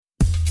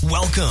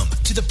Welcome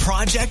to the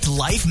Project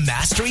Life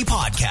Mastery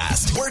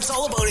Podcast, where it's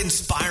all about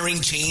inspiring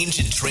change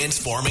and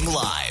transforming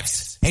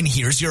lives. And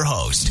here's your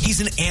host. He's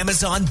an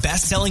Amazon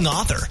best-selling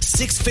author,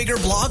 six-figure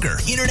blogger,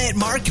 internet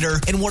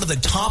marketer, and one of the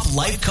top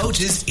life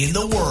coaches in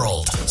the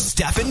world,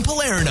 Stefan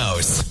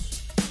Palernos.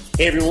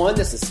 Hey everyone,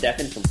 this is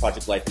Stefan from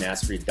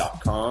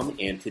ProjectLifeMastery.com,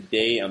 and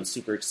today I'm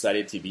super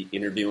excited to be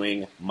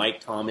interviewing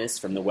Mike Thomas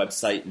from the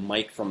website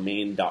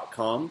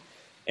MikeFromMaine.com.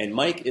 And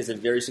Mike is a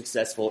very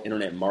successful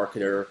internet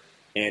marketer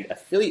and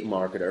affiliate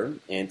marketer,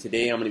 and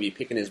today I'm going to be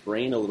picking his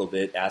brain a little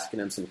bit,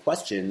 asking him some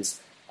questions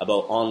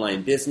about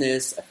online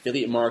business,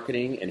 affiliate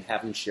marketing, and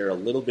have him share a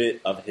little bit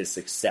of his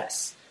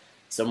success.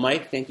 So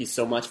Mike, thank you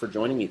so much for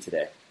joining me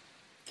today.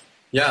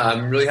 Yeah,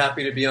 I'm really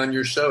happy to be on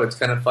your show. It's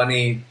kind of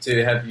funny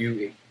to have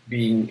you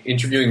being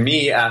interviewing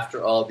me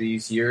after all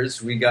these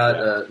years. We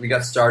got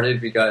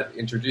started, we got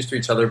introduced to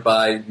each other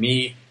by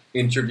me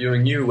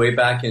interviewing you way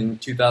back in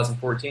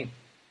 2014.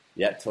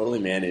 Yeah, totally,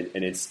 man.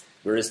 And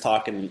we're just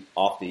talking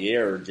off the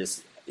air.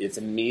 Just it's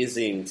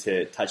amazing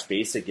to touch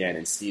base again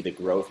and see the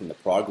growth and the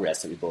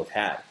progress that we both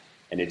had.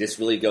 And it just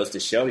really goes to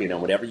show,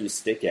 whatever you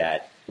stick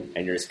at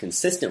and you're just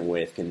consistent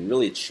with can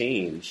really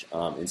change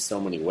in so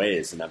many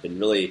ways. And I've been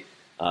really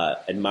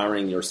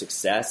admiring your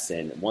success.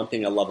 And one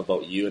thing I love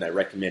about you, and I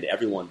recommend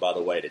everyone, by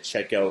the way, to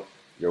check out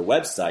your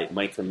website,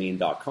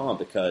 MikeFromMaine.com,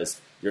 because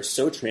you're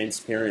so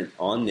transparent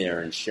on there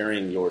and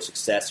sharing your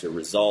success, your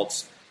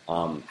results,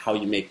 how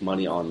you make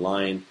money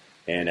online.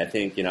 And I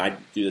think, I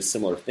do a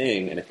similar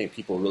thing, and I think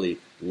people really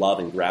love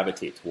and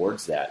gravitate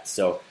towards that.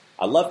 So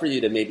I'd love for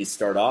you to maybe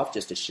start off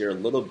just to share a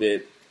little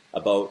bit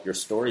about your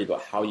story,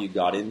 about how you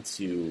got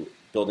into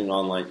building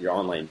your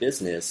online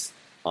business,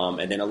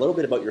 and then a little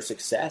bit about your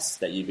success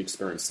that you've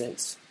experienced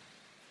since.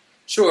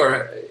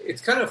 Sure.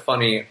 It's kind of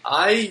funny.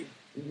 My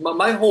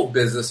whole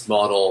business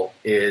model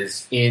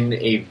is in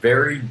a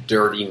very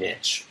dirty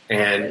niche,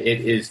 and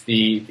it is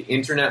the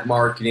internet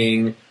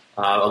marketing.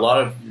 A lot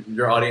of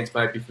your audience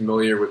might be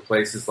familiar with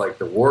places like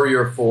the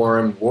Warrior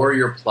Forum,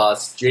 Warrior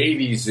Plus,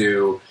 JV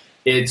Zoo.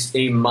 It's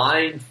a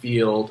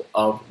minefield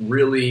of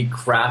really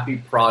crappy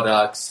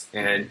products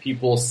and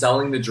people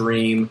selling the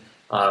dream,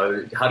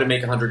 how to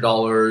make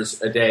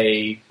 $100 a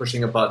day,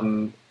 pushing a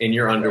button in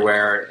your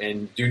underwear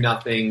and do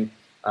nothing,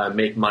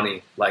 make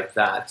money like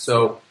that.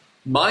 So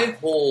my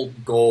whole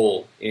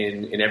goal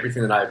in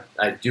everything that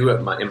I do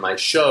in my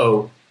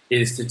show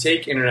is to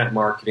take internet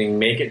marketing,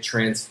 make it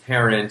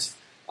transparent,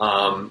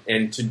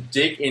 and to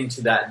dig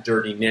into that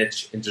dirty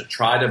niche and to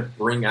try to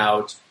bring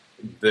out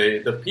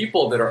the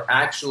people that are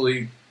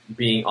actually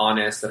being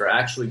honest, that are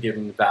actually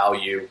giving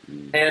value.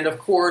 And of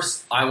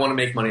course, I want to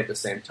make money at the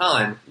same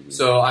time.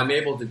 So I'm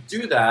able to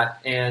do that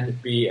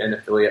and be an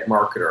affiliate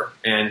marketer.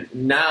 And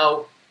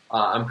now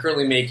I'm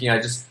currently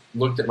I just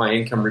looked at my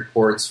income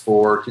reports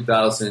for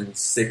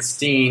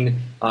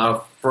 2016.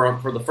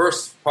 For the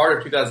first part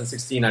of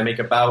 2016, I make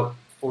about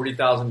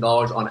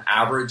 $40,000 on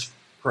average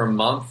per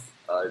month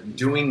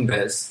doing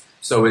this,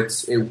 so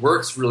it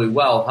works really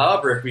well.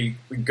 However, if we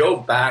go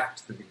back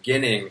to the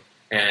beginning,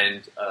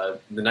 and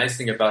the nice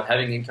thing about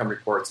having income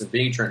reports and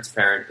being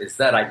transparent is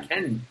that I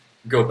can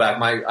go back.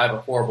 I have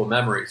a horrible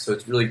memory, so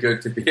it's really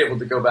good to be able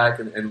to go back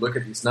and look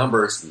at these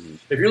numbers. Mm-hmm.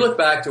 If you look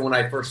back to when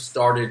I first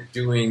started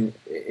doing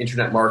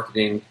internet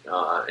marketing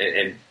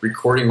and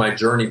recording my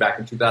journey back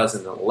in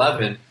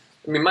 2011,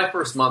 my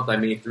first month I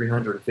made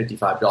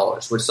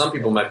 $355, which some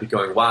people might be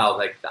going, wow,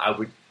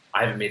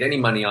 I haven't made any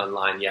money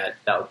online yet.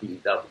 That would be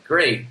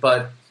great.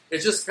 But it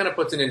just kind of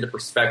puts it into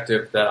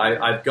perspective that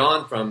I've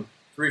gone from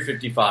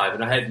 $355,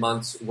 and I had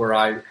months where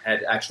I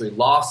had actually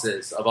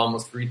losses of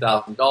almost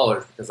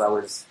 $3,000 because I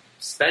was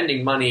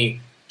spending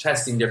money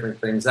testing different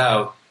things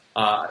out.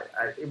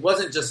 It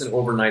wasn't just an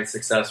overnight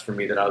success for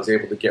me that I was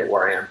able to get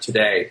where I am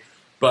today.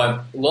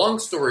 But long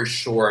story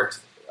short,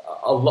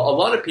 a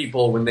lot of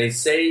people, when they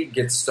say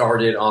get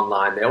started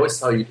online, they always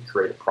tell you to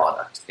create a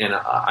product. And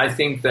I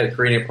think that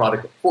creating a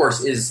product, of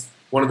course, is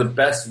one of the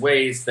best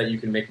ways that you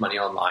can make money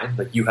online.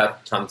 Like, you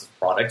have tons of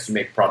products. You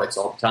make products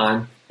all the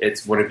time.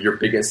 It's one of your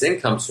biggest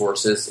income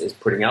sources is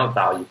putting out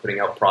value, putting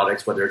out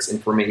products, whether it's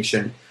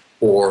information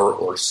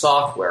or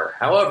software.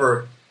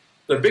 However,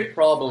 the big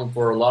problem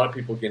for a lot of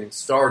people getting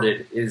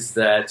started is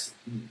that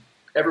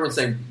everyone's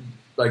saying,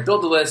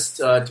 build a list.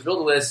 To build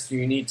a list,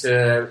 you need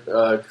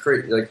to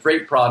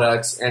create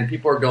products, and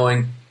people are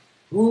going,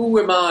 who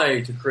am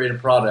I to create a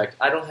product?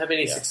 I don't have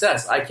any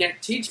success. I can't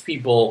teach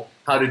people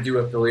how to do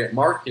affiliate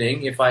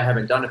marketing if I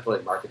haven't done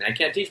affiliate marketing. I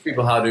can't teach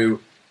people how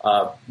to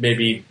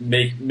maybe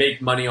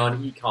make money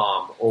on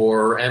e-com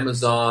or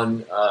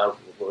Amazon.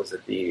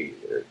 The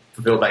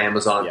Fulfilled by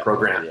Amazon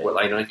program? Well,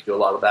 I know you do a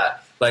lot of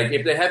that.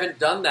 If they haven't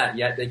done that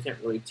yet, they can't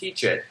really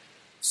teach it.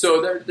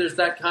 So there's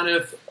that kind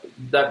of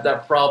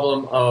that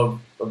problem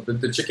of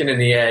the chicken and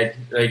the egg.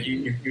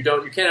 You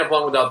can't have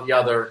one without the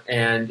other,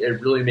 and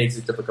it really makes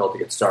it difficult to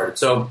get started.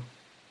 So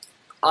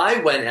I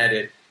went at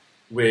it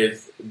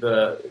with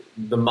the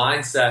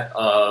mindset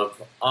of,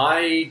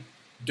 I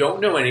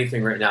don't know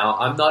anything right now.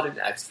 I'm not an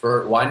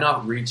expert. Why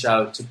not reach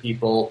out to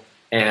people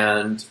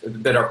and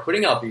that are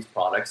putting out these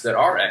products that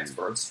are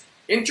experts,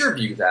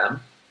 interview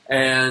them,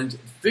 and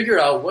figure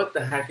out what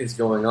the heck is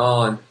going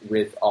on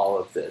with all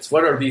of this.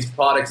 What are these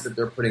products that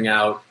they're putting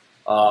out?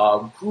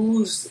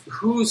 Who's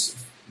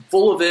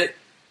full of it,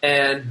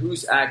 and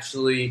who's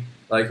actually,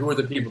 like, who are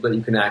the people that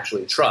you can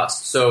actually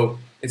trust? So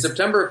in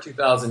September of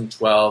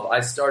 2012,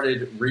 I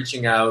started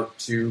reaching out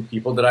to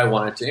people that I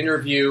wanted to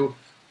interview.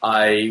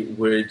 I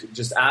would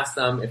just ask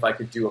them if I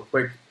could do a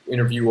quick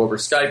interview over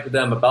Skype with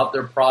them about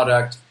their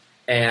product,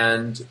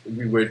 and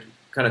we would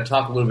kind of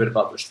talk a little bit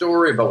about their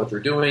story, about what they're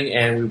doing,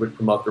 and we would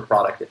promote their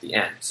product at the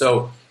end.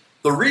 So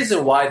the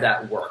reason why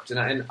that worked,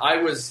 and I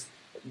was,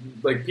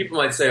 like, people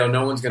might say, oh,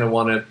 no one's going to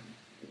want to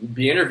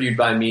be interviewed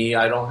by me.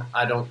 I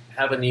don't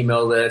have an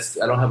email list.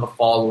 I don't have a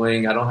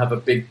following. I don't have a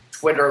big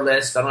Twitter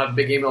list. I don't have a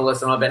big email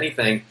list. I don't have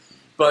anything.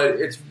 But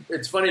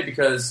it's funny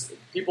because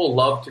people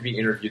love to be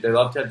interviewed. They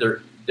love to have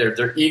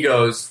their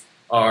egos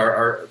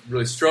are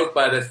really stroked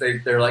by this.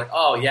 They're like,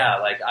 oh yeah,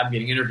 like I'm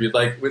getting interviewed.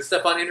 Like with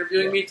Stefan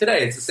interviewing me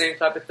today, it's the same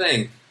type of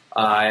thing.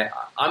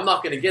 I'm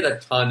not going to get a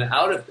ton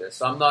out of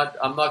this. I'm not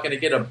going to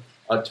get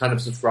a ton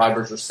of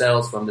subscribers or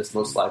sales from this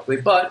most likely,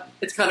 but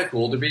it's kind of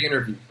cool to be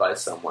interviewed by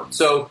someone.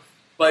 So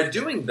by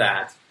doing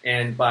that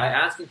and by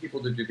asking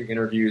people to do the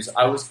interviews,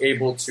 I was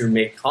able to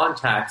make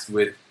contacts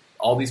with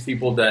all these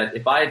people that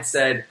if I had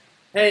said,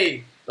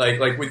 hey,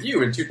 like with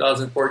you in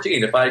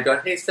 2014, if I had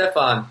gone, hey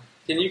Stefan,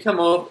 can you come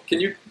over? Can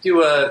you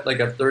do a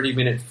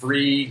 30-minute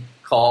free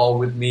call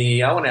with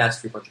me? I want to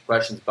ask you a bunch of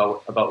questions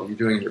about what you're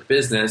doing in your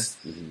business.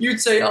 Mm-hmm.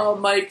 You'd say, oh,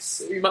 Mike,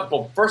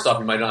 first off,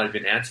 you might not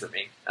even answer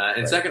me.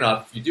 And second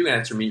off, if you do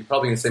answer me, you're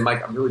probably going to say,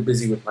 Mike, I'm really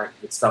busy with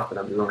stuff that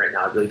I'm doing right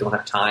now. I really don't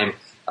have time.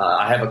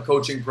 I have a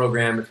coaching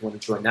program if you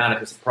want to join that,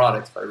 if it's a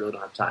product, but I really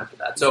don't have time for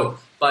that. So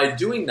by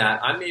doing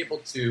that, I'm able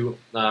to,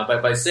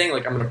 by saying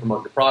like I'm going to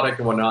promote the product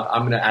and whatnot,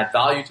 I'm going to add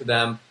value to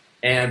them.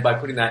 And by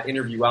putting that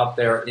interview out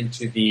there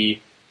into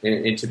the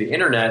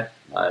internet,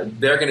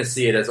 they're going to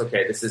see it as,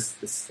 okay, this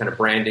is kind of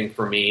branding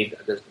for me.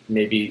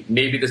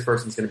 Maybe this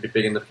person's going to be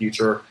big in the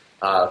future.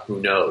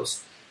 Who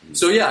knows?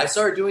 So yeah, I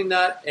started doing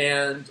that,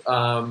 and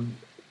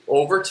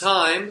over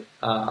time,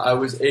 I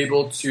was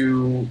able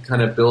to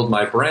kind of build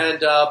my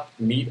brand up,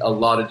 meet a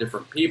lot of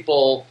different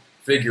people,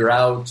 figure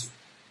out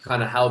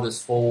kind of how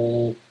this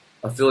whole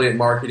affiliate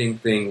marketing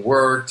thing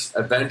worked.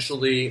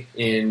 Eventually,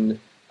 in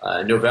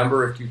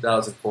November of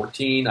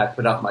 2014, I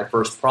put out my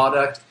first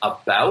product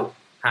about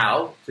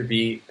how to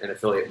be an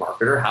affiliate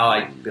marketer, how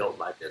I built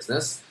my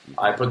business.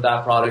 I put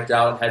that product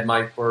out, had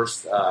my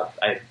first,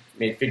 I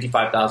made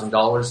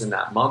 $55,000 in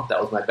that month.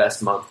 That was my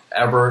best month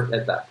ever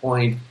at that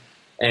point.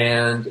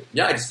 And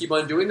yeah, I just keep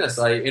on doing this.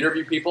 I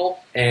interview people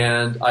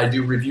and I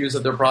do reviews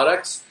of their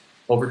products.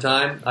 Over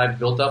time, I've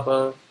built up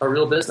a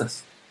real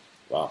business.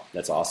 Wow,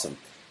 that's awesome.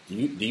 Do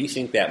you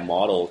think that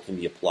model can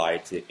be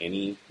applied to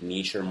any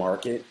niche or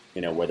market?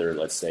 You know, whether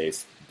let's say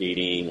it's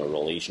dating or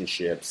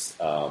relationships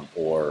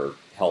or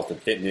health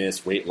and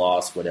fitness, weight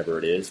loss, whatever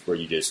it is, where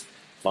you just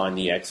find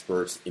the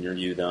experts,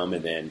 interview them,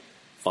 and then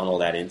funnel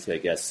that into, I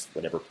guess,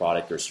 whatever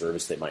product or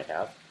service they might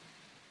have?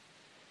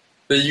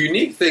 The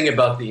unique thing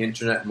about the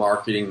internet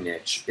marketing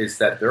niche is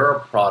that there are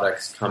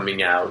products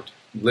coming out,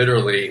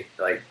 literally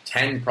like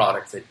 10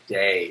 products a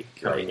day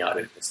coming out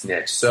in this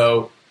niche.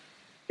 So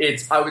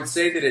I would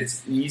say that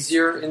it's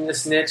easier in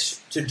this niche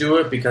to do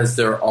it because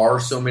there are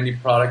so many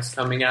products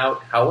coming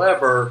out.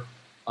 However,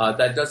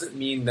 that doesn't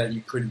mean that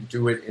you couldn't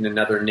do it in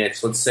another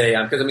niche. Let's say,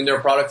 because there are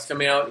products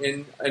coming out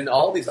in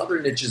all these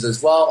other niches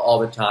as well all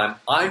the time.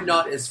 I'm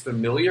not as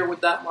familiar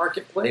with that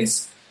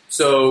marketplace,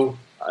 so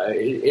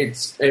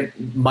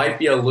it might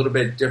be a little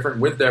bit different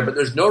with there. But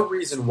there's no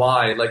reason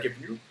why. Like if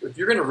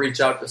you're going to reach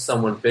out to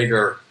someone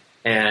bigger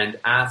and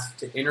ask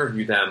to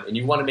interview them, and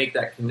you want to make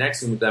that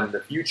connection with them in the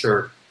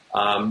future,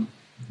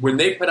 when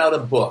they put out a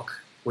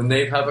book, when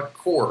they have a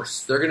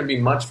course, they're going to be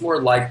much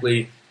more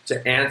likely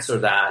to answer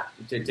that,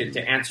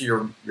 to answer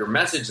your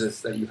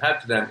messages that you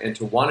have to them, and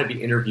to want to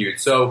be interviewed.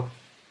 So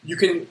you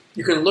can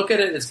look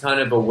at it as kind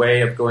of a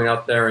way of going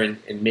out there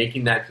and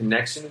making that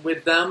connection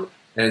with them,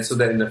 and so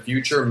that in the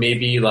future,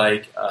 maybe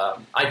like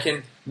I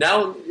can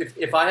now,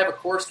 if I have a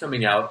course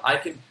coming out, I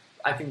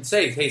can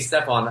say, hey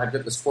Stefan, I've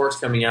got this course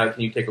coming out.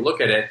 Can you take a look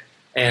at it?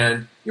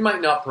 And you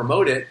might not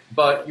promote it,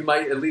 but you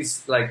might at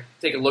least like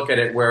take a look at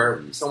it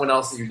where someone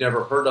else that you've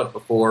never heard of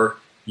before,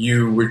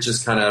 you would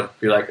just kind of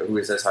be like, who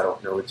is this? I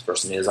don't know who this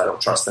person is. I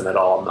don't trust them at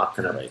all. I'm not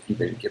going to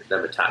even give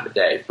them a time of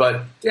day.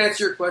 But to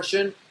answer your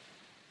question,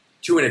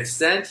 to an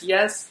extent,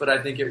 yes, but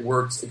I think it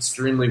works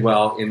extremely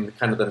well in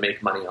kind of the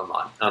make money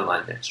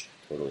online niche.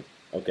 Totally.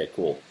 Okay,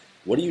 cool.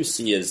 What do you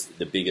see as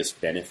the biggest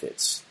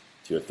benefits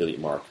to affiliate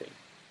marketing?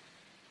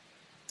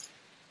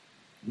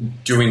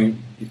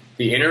 Doing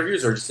the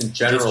interviews or just in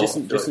general?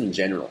 Just in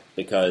general,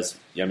 because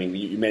I mean,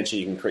 you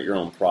mentioned you can create your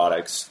own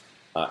products,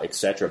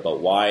 etc.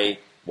 But why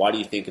do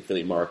you think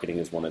affiliate marketing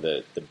is one of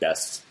the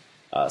best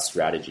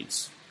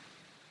strategies?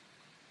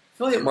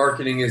 Affiliate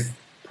marketing is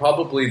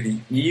probably the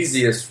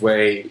easiest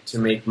way to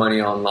make money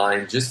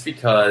online, just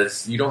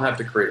because you don't have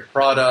to create a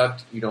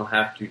product, you don't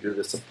have to do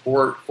the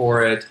support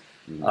for it.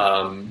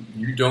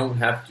 You don't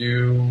have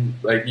to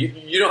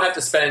you don't have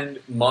to spend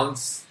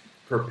months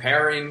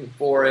preparing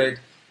for it.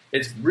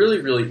 It's really,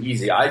 really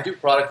easy. I do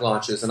product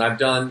launches, and I've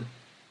done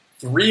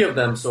 3 of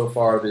them so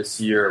far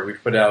this year. We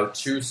put out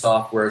 2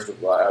 softwares.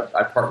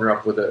 I partner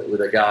up with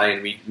a guy,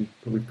 and we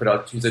put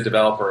out. He's a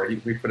developer.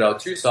 We put out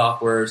 2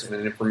 softwares and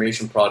an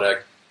information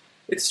product.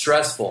 It's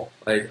stressful.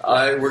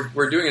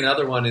 We're doing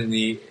another one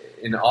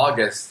in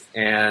August,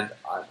 and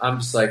I'm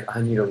just like,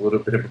 I need a little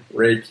bit of a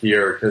break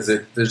here because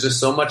there's just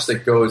so much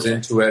that goes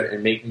into it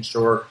and making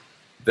sure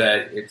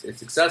that it's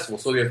successful.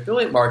 So the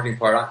affiliate marketing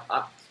part,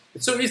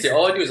 it's so easy.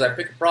 All I do is I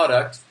pick a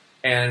product,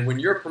 and when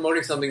you're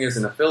promoting something as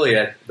an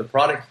affiliate, the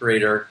product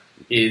creator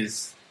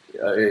is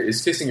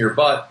kissing your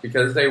butt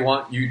because they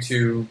want you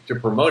to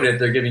promote it.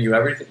 They're giving you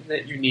everything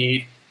that you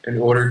need in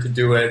order to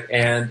do it.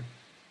 And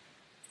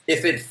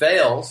if it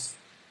fails,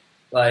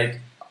 my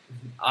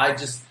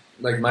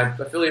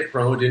affiliate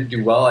promo didn't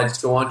do well, I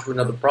just go on to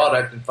another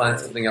product and find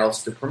something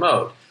else to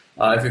promote.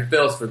 If it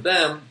fails for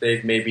them,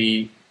 they've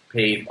maybe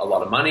paid a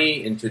lot of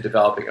money into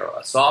developing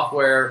a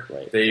software.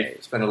 They've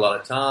spent a lot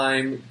of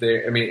time.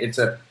 It's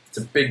a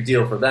big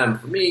deal for them.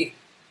 For me,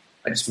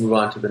 I just move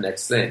on to the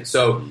next thing.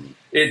 So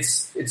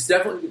it's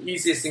definitely the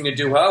easiest thing to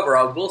do. However,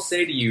 I will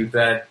say to you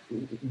that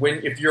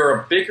if you're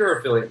a bigger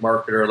affiliate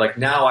marketer, like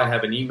now I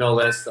have an email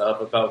list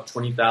of about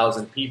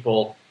 20,000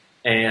 people,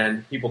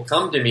 and people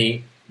come to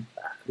me,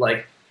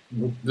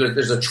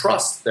 there's a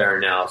trust there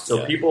now.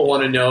 So people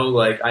want to know,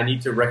 I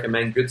need to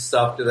recommend good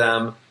stuff to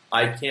them.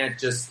 I can't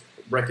just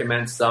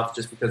recommend stuff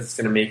just because it's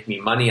going to make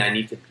me money. I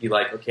need to be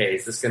okay,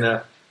 is this going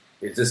to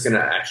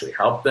actually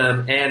help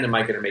them, and am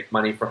I going to make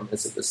money from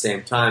this at the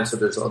same time? So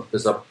there's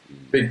a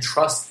big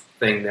trust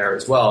thing there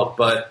as well.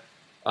 But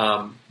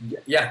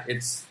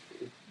it's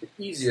the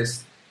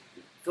easiest.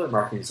 Affiliate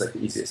marketing is the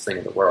easiest thing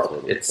in the world.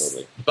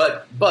 Totally.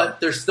 But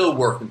there's still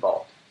work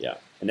involved. Yeah,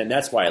 and then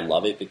that's why I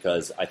love it,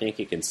 because I think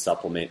it can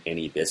supplement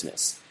any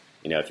business.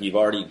 If you've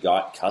already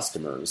got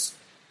customers,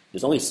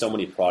 there's only so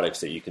many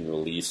products that you can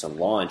release and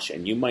launch,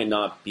 and you might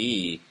not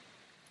be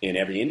in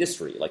every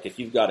industry. If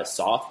you've got a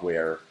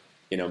software,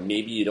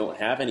 maybe you don't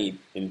have any,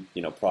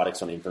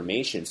 products on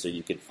information, so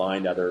you could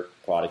find other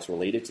products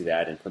related to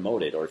that and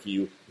promote it. Or if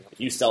you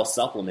sell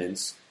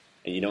supplements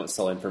and you don't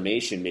sell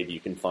information, maybe you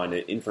can find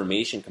an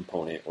information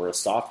component or a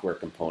software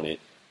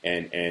component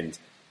and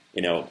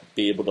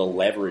be able to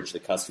leverage the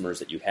customers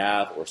that you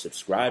have or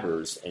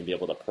subscribers and be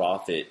able to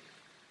profit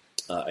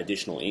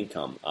additional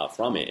income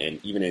from it.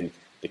 And even in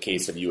the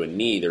case of you and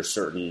me, there's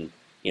certain,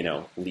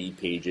 lead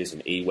pages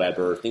and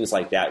Aweber, things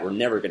like that. We're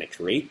never going to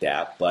create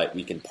that, but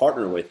we can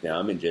partner with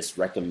them and just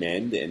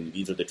recommend, and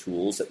these are the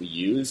tools that we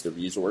use, the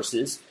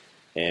resources,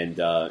 and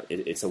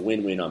it's a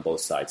win-win on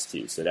both sides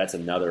too. So that's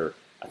another,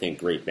 I think,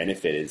 great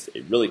benefit, is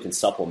it really can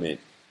supplement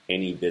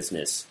any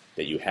business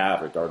that you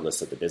have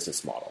regardless of the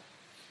business model.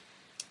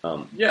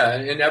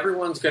 And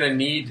everyone's going to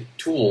need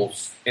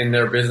tools in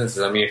their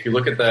businesses. If you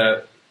look at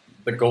the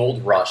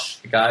gold rush,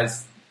 the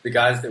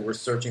guys that were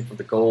searching for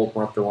the gold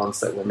weren't the ones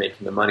that were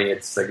making the money.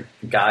 It's the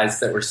guys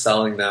that were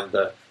selling them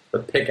the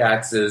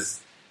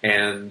pickaxes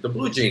and the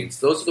blue jeans.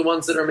 Those are the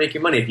ones that are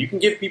making money. If you can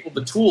give people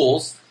the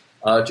tools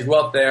to go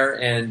out there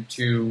and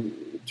to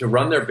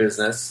run their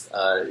business,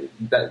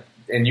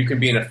 and you can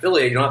be an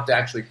affiliate, you don't have to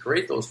actually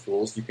create those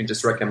tools. You can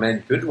just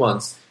recommend good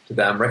ones to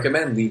them,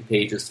 recommend lead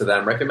pages to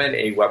them, recommend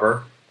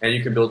Aweber, and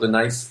you can build a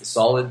nice,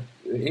 solid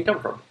income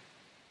from it.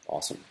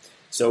 Awesome.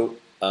 So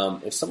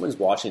if someone's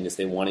watching this,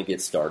 they want to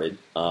get started,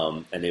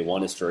 and they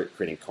want to start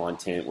creating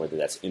content, whether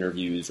that's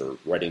interviews or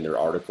writing their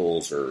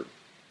articles or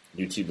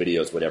YouTube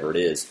videos, whatever it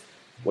is,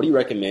 what do you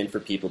recommend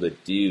for people to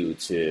do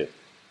to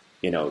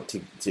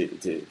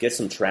get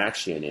some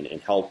traction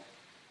and help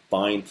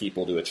find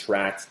people to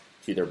attract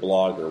to their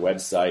blog or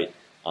website,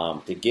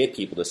 to get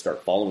people to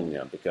start following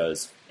them?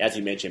 Because, as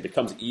you mentioned, it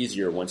becomes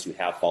easier once you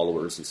have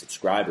followers and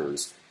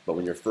subscribers. But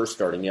when you're first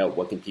starting out,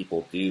 what can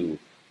people do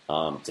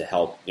to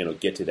help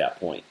get to that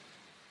point?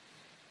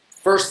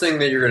 First thing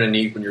that you're going to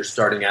need when you're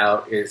starting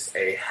out is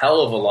a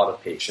hell of a lot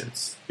of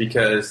patience,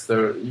 because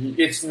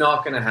it's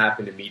not going to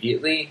happen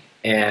immediately.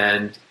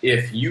 And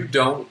if you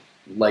don't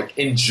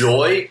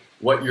enjoy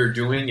what you're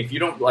doing, if you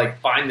don't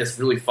find this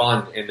really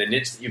fun in the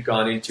niche that you've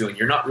gone into and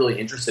you're not really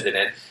interested in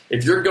it,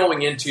 if you're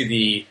going into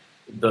the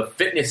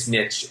fitness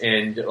niche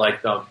and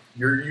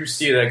you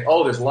see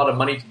there's a lot of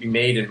money to be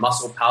made in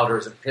muscle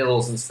powders and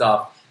pills and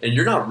stuff, and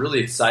you're not really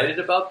excited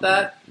about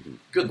that,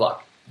 good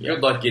luck. Yeah.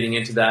 Good luck getting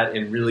into that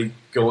and really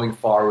going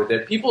far with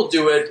it. People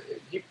do it.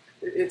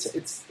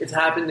 It's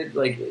happened.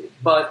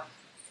 But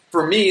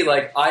for me,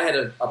 I had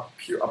a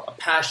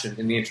passion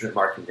in the internet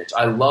marketing niche.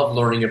 I love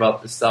learning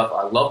about this stuff.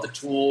 I love the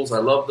tools. I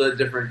love the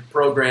different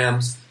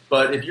programs.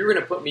 But if you're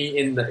going to put me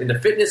in the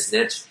fitness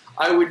niche,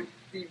 I would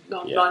be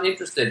not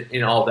interested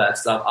in all that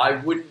stuff. I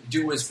wouldn't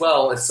do as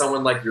well as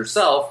someone like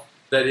yourself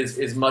that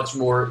is much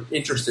more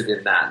interested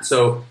in that.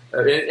 So,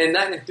 and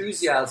that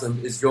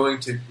enthusiasm is going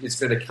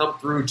to come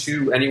through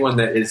to anyone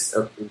that is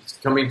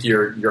coming to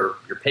your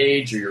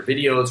page or your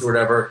videos or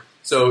whatever.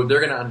 So they're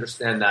going to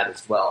understand that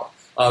as well.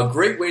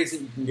 great ways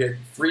that you can get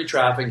free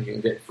traffic, you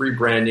can get free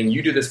branding.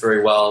 You do this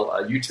very well.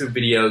 YouTube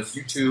videos.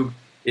 YouTube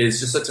is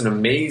just such an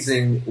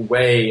amazing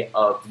way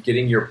of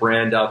getting your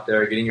brand out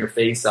there, getting your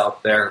face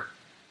out there.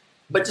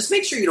 But just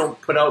make sure you don't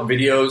put out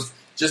videos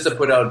just to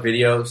put out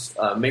videos.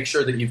 Make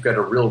sure that you've got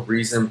a real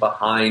reason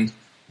behind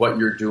what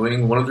you're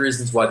doing. One of the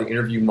reasons why the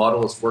interview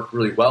model has worked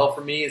really well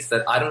for me is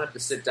that I don't have to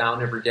sit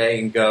down every day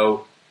and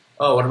go,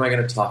 oh, what am I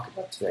going to talk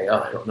about today? Oh,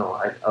 I don't know.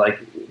 I like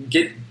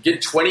get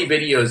 20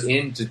 videos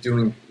into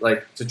doing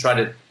to try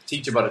to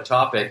teach about a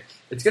topic.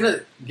 It's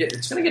gonna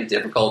get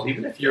difficult.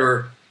 Even if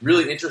you're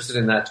really interested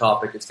in that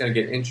topic, it's gonna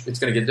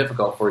get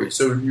difficult for you.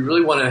 So you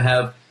really want to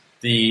have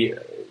the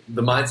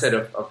mindset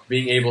of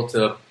being able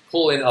to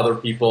pull in other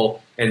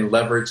people and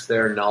leverage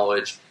their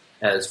knowledge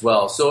as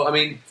well. So I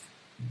mean,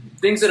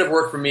 things that have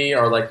worked for me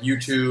are like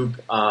YouTube.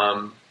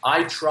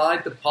 I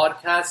tried the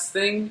podcast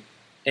thing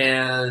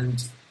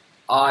and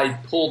I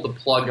pulled the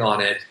plug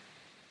on it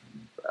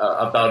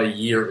about a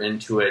year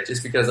into it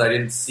just because I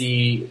didn't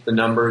see the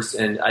numbers,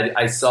 and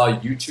I saw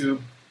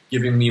YouTube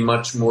giving me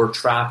much more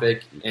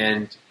traffic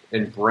and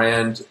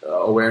brand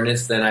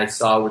awareness than I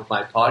saw with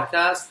my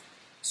podcast.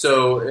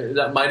 So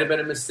that might have been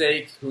a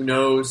mistake, who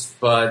knows,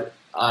 but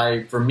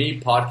for me,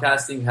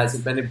 podcasting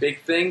hasn't been a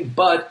big thing,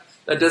 but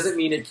that doesn't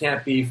mean it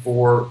can't be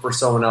for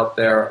someone out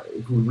there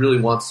who really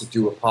wants to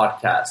do a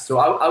podcast. So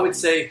I would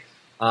say,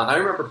 I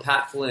remember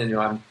Pat Flynn, who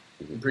I'm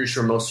pretty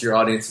sure most of your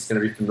audience is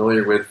going to be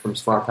familiar with from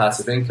Smart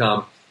Passive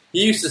Income.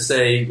 He used to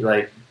say,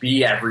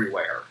 be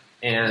everywhere.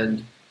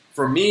 And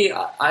for me,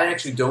 I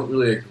actually don't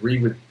really agree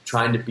with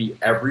trying to be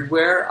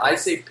everywhere. I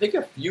say pick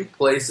a few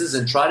places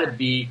and try to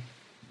be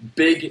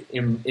big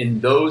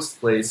in those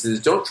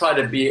places. Don't try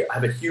to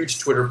have a huge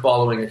Twitter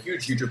following, a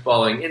huge YouTube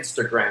following,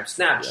 Instagram,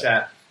 Snapchat.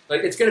 Yeah.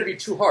 It's going to be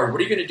too hard. What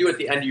are you going to do at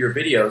the end of your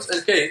videos?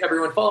 Okay,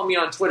 everyone, follow me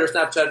on Twitter,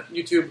 Snapchat,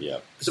 YouTube. Yeah.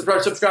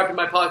 Subscribe to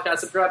my podcast.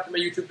 Subscribe to my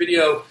YouTube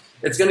video.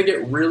 It's going to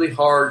get really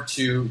hard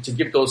to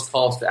give those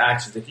calls to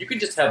actions. If you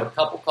could just have a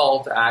couple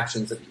call to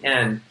actions at the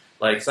end,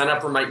 like sign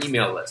up for my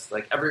email list.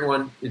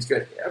 Everyone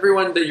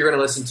that you're going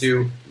to listen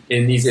to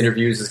in these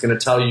interviews is going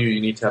to tell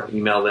you need to have an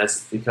email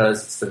list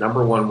because it's the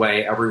number one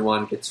way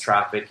everyone gets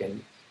traffic.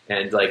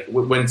 And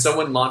when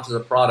someone launches a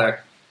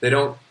product, they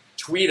don't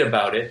tweet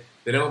about it.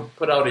 They don't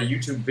put out a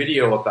YouTube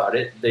video about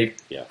it. They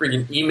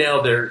freaking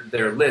email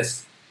their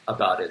list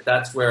about it.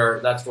 That's where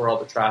all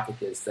the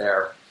traffic is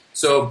there.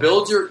 So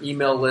build your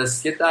email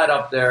list, get that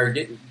up there,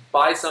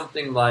 buy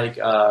something like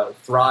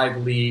Thrive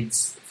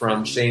Leads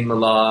from Shane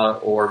Mala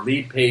or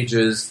Lead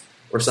Pages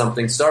or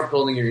something. Start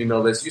building your email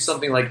list. Use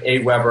something like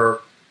Aweber,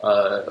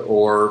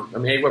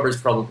 Aweber is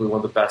probably one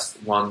of the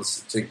best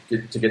ones to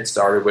get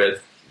started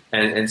with,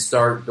 and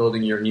start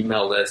building your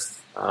email list.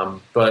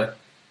 But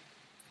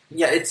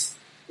yeah,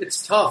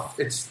 it's tough.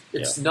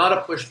 It's not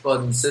a push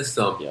button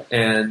system,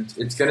 and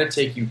it's going to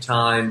take you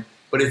time.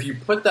 But if you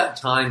put that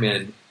time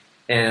in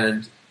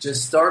and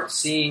just start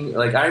seeing,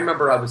 I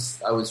remember I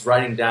was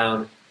writing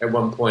down at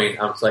one point,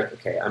 I was like,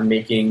 okay, I'm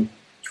making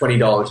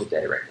 $20 a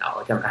day right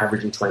now. I'm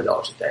averaging $20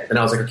 a day. Then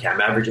I was like, okay,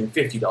 I'm averaging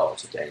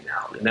 $50 a day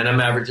now. And then I'm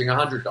averaging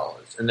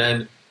 $100. And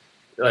then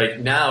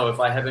now if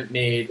I haven't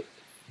made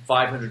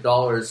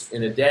 $500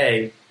 in a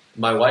day,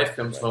 my wife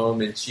comes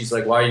home and she's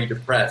like, why are you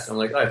depressed? I'm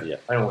like, I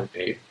only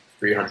paid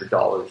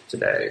 $300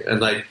 today.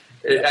 And I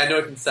know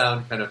it can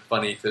sound kind of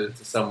funny to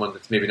someone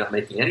that's maybe not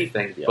making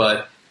anything,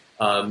 but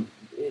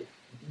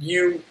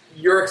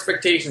your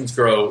expectations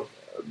grow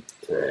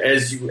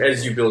as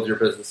you build your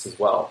business as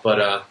well.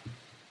 But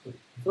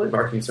really,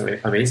 marketing's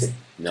amazing.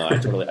 No, I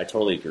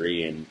totally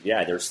agree. And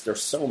yeah, there's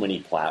so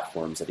many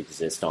platforms that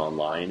exist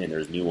online, and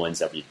there's new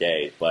ones every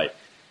day. But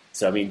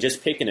so I mean,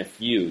 just picking a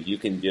few, you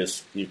can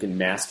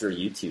master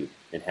YouTube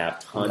and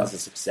have tons of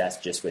success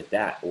just with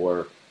that.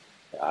 Or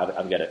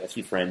I've got a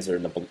few friends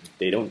that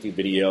they don't do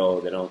video,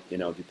 they don't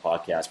do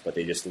podcasts, but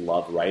they just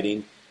love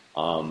writing.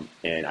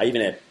 And I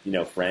even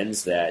have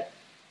friends that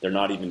they're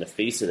not even the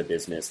face of the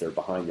business; they're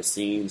behind the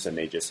scenes, and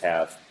they just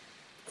have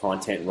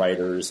content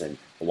writers, and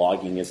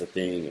blogging is a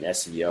thing, and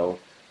SEO.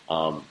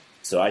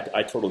 So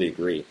I totally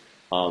agree.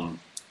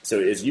 So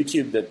is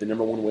YouTube the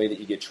number one way that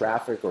you get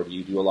traffic, or do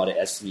you do a lot of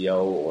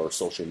SEO or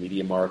social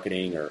media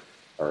marketing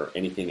or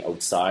anything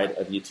outside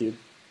of YouTube?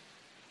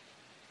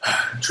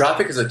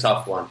 Traffic is a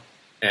tough one,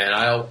 and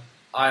I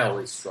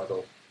always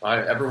struggle.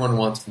 Everyone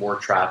wants more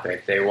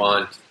traffic. They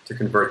want to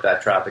convert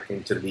that traffic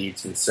into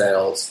leads and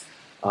sales.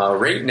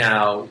 Right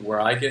now, where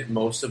I get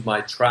most of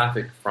my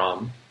traffic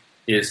from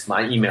is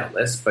my email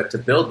list. But to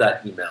build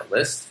that email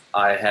list,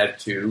 I had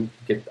to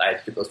get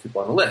those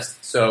people on the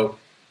list. So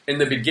in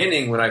the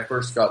beginning, when I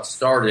first got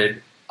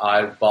started,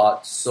 I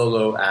bought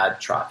solo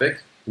ad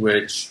traffic,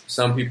 which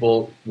some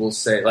people will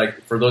say,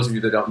 for those of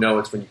you that don't know,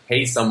 it's when you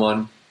pay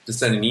someone to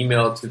send an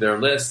email to their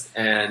list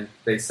and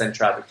they send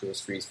traffic to a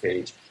squeeze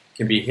page. It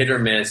can be hit or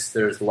miss.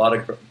 There's a lot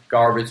of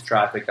garbage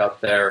traffic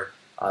out there.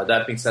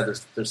 That being said,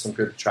 there's some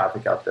good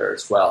traffic out there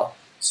as well.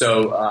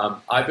 So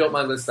I built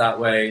my list that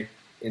way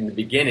in the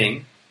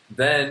beginning.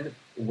 Then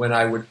when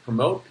I would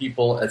promote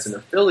people as an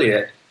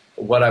affiliate,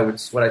 what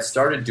I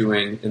started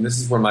doing, and this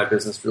is where my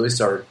business really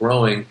started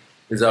growing,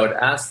 is I would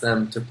ask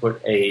them to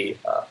put a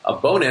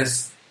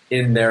bonus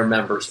in their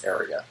members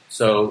area.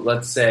 So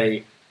let's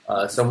say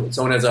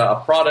someone has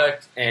a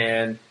product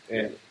and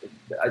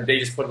they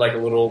just put like a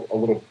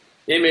little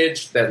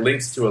image that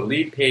links to a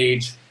lead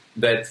page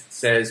that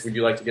says, "Would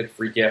you like to get a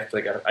free gift?"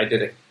 Like I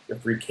did a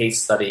free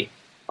case study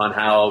on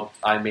how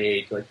I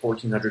made like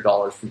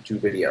 $1,400 from 2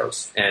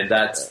 videos, and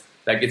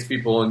that gets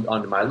people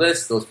onto my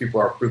list. Those people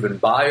are proven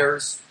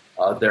buyers.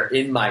 They're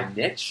in my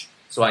niche,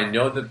 so I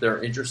know that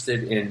they're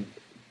interested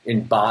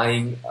in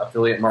buying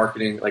affiliate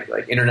marketing, like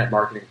internet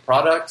marketing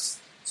products.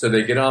 So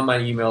they get on my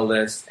email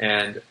list,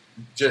 and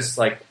just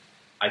like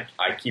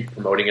I keep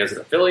promoting as an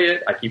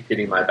affiliate, I keep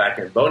getting my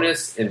back-end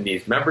bonus in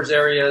these members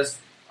areas.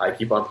 I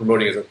keep on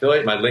promoting as an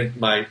affiliate.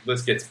 My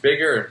list gets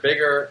bigger and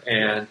bigger,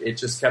 and it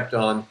just kept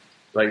on.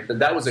 Like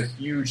that was a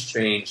huge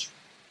change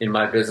in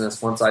my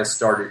business once I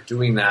started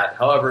doing that.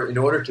 However, in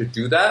order to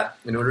do that,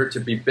 in order to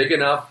be big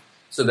enough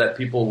so that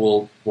people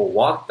will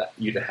want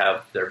you to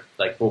have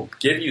will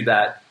give you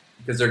that,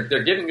 because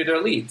they're giving you their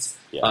leads.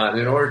 Yeah.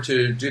 In order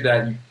to do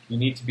that, you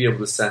need to be able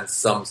to send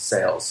some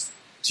sales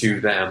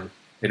to them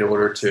in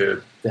order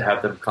to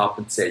have them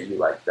compensate you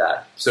like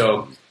that.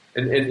 So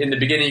in the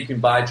beginning, you can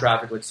buy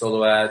traffic like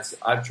solo ads.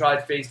 I've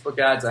tried Facebook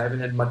ads. I haven't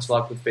had much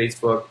luck with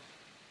Facebook.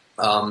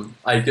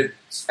 I get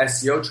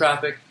SEO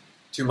traffic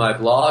to my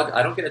blog.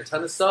 I don't get a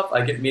ton of stuff.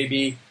 I get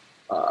maybe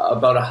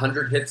about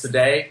 100 hits a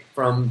day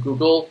from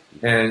Google,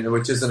 and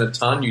which isn't a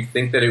ton. You'd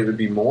think that it would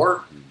be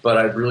more, but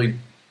I really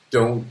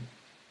don't.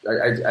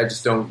 I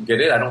just don't get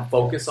it. I don't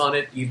focus on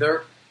it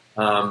either.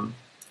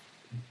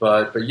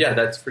 But yeah,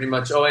 that's pretty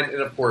much. Oh, and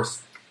of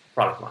course,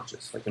 product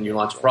launches. Like when you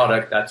launch a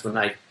product, that's when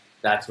I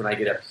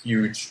get a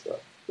huge.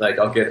 Like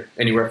I'll get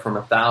anywhere from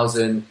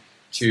 1,000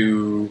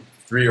 to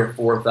 3,000 or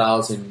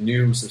 4,000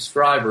 new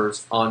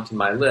subscribers onto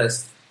my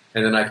list,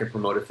 and then I can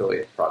promote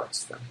affiliate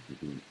products to them.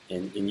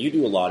 Mm-hmm. And you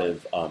do a lot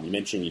of. You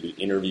mentioned you do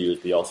interviews,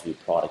 but you also do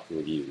product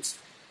reviews.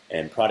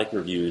 And product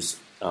reviews,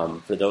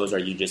 for those, are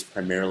you just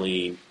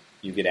primarily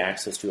you get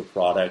access to a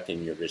product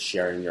and you're just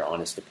sharing your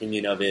honest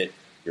opinion of it,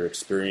 your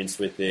experience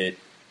with it,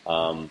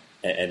 and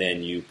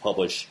then you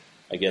publish,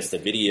 I guess, the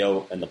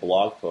video and the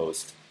blog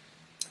post,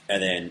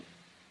 and then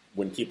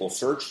when people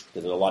search,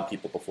 because a lot of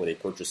people before they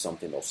purchase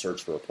something, they'll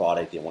search for a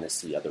product, they want to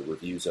see other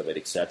reviews of it,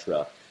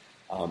 etc.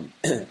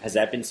 Has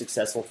that been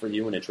successful for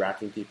you in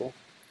attracting people?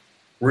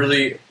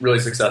 Really, really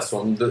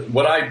successful.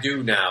 What I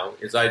do now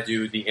is I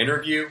do the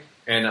interview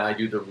and I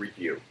do the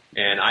review.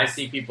 And I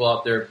see people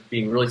out there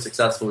being really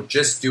successful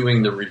just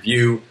doing the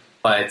review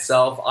by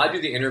itself. I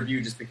do the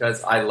interview just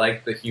because I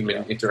like the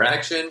human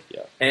interaction,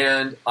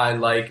 and I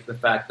like the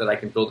fact that I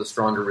can build a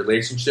stronger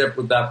relationship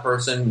with that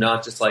person,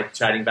 not just like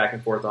chatting back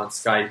and forth on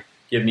Skype,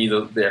 give me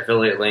the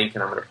affiliate link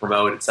and I'm going to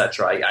promote,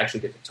 etc. I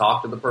actually get to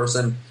talk to the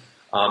person.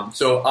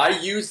 So I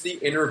use the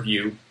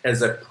interview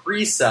as a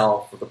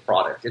pre-sell for the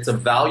product. It's a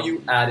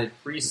value-added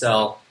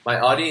pre-sell. My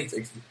audience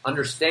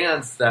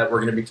understands that we're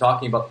going to be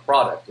talking about the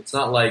product. It's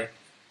not like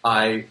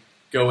I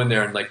go in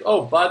there and like,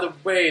 oh, by the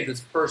way,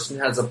 this person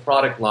has a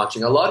product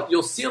launching.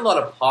 You'll see a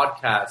lot of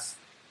podcasts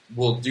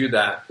will do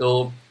that.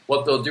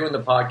 What they'll do in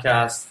the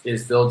podcast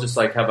is they'll just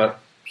like have a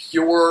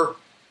pure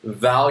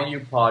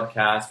value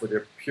podcast where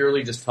they're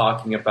purely just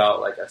talking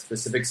about like a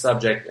specific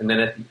subject, and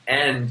then at the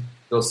end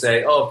they'll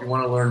say, oh, if you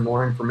want to learn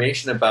more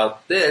information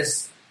about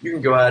this, you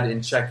can go ahead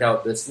and check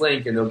out this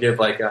link, and they'll give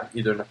like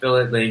either an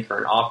affiliate link or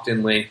an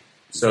opt-in link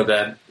so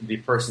that the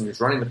person who's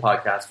running the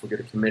podcast will get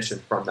a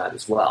commission from that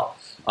as well.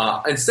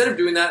 Instead of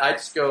doing that, I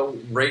just go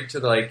right to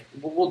the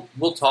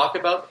we'll talk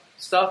about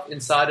stuff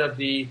inside of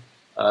the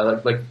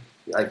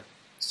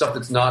stuff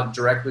that's not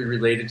directly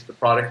related to the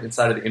product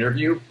inside of the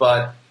interview,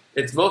 but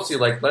it's mostly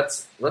like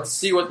let's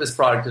see what this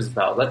product is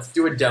about. Let's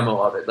do a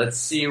demo of it. Let's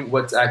see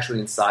what's actually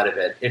inside of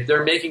it. If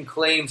they're making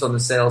claims on the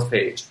sales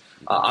page,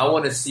 I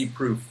want to see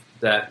proof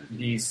that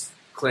these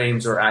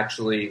claims are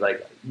actually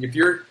like if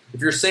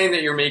you're saying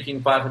that you're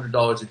making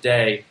 $500 a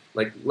day.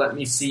 Like, let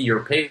me see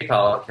your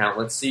PayPal account.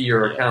 Let's see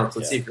your accounts.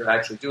 Let's see if you're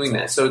actually doing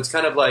that. So it's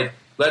kind of like,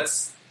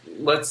 let's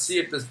see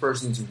if this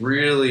person's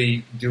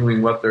really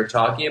doing what they're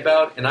talking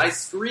about. And I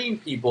screen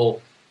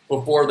people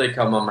before they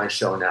come on my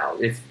show now.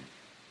 If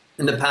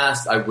in the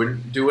past I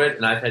wouldn't do it,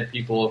 and I've had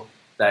people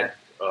that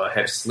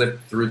have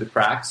slipped through the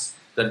cracks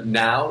that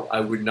now I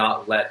would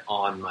not let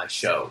on my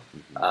show.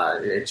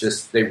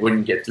 They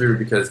wouldn't get through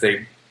because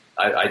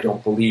I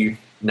don't believe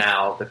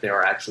now that they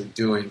are actually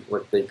doing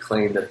what they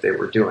claim that they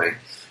were doing.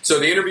 So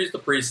the interview is the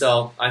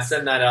pre-sell. I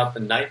send that out the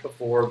night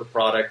before the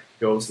product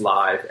goes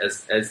live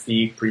as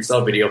the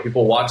pre-sell video.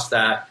 People watch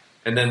that.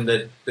 And then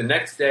the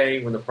next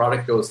day when the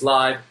product goes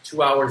live,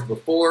 2 hours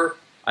before,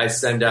 I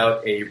send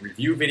out a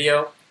review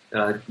video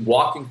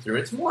walking through.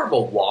 It's more of a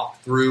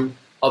walkthrough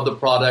of the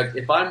product.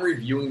 If I'm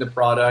reviewing the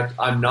product,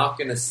 I'm not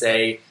going to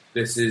say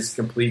this is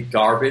complete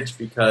garbage,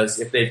 because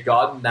if they've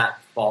gotten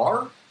that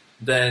far,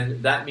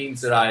 then that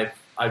means that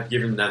I've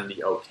given them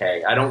the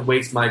okay. I don't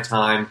waste my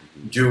time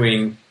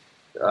doing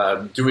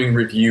doing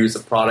reviews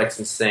of products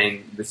and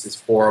saying this is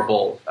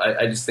horrible.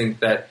 I just think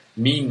that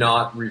me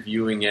not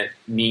reviewing it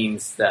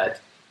means that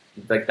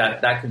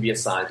that can be a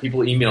sign.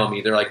 People email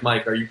me, they're like,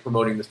 Mike, are you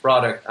promoting this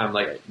product? I'm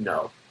like,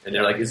 no. And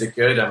they're like, is it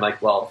good? I'm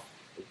like, well,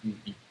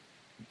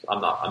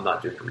 I'm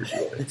not doing a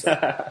review of it.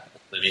 So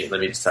let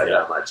me just tell you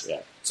that much.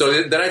 Yeah.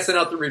 So then I send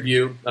out the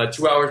review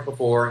 2 hours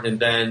before, and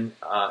then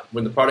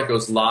when the product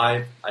goes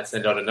live, I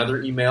send out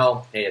another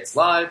email. Hey, it's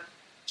live.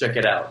 Check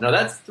it out. Now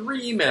that's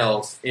 3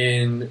 emails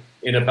in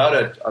about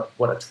a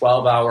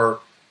 12-hour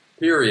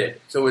period.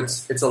 So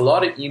it's a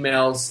lot of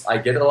emails. I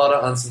get a lot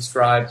of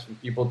unsubscribes from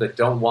people that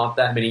don't want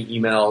that many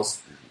emails,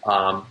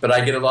 but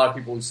I get a lot of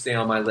people who stay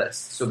on my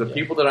list. So the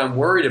people that I'm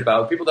worried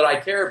about, people that I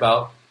care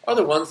about, are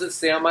the ones that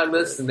stay on my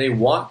list, and they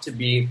want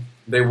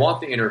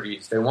the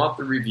interviews, they want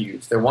the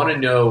reviews, they want to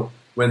know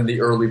when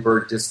the early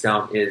bird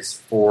discount is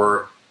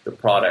for the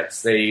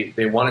products. They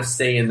want to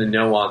stay in the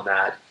know on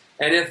that.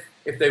 And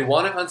if they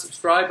want to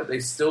unsubscribe, but they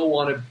still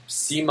want to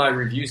see my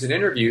reviews and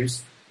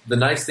interviews, the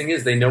nice thing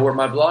is they know where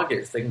my blog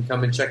is. They can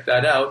come and check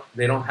that out.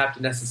 They don't have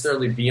to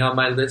necessarily be on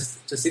my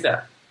list to see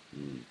that.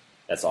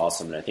 That's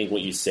awesome. And I think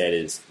what you said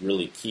is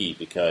really key,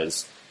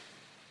 because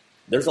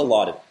there's a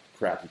lot of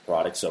crappy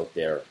products out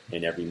there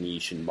in every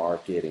niche and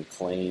market and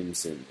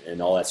claims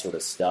and all that sort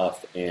of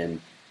stuff.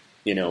 And,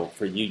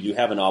 for you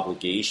have an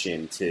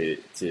obligation to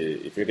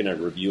if you're going to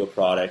review a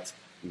product,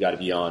 you got to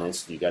be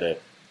honest. You got to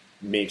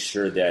make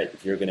sure that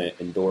if you're going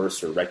to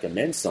endorse or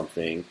recommend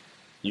something,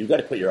 you got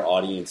to put your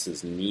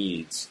audience's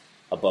needs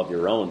above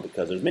your own,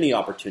 because there's many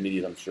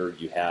opportunities I'm sure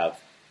you have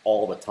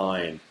all the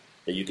time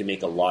that you can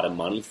make a lot of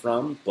money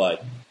from.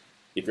 But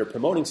if you're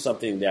promoting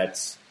something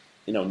that's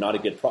not a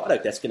good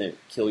product, that's going to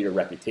kill your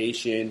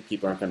reputation.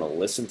 People aren't going to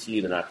listen to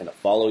you. They're not going to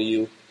follow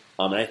you.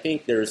 And I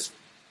think there's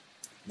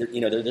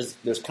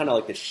kind of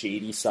like the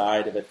shady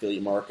side of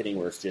affiliate marketing,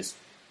 where it's just,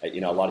 a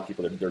lot of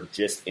people, they're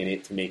just in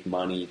it to make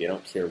money. They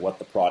don't care what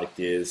the product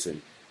is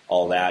and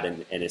all that.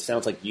 And it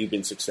sounds like you've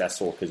been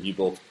successful because you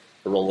built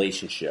a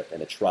relationship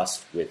and a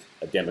trust with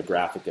a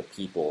demographic of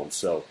people. And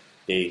so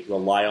they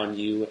rely on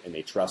you and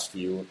they trust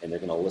you, and they're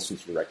going to listen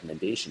to your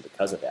recommendation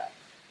because of that.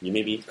 Can you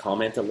maybe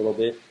comment a little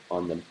bit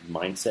on the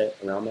mindset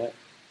around that?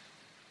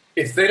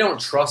 If they don't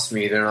trust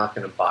me, they're not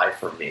going to buy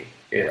from me.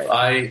 If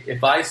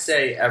I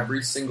say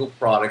every single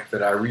product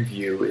that I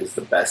review is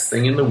the best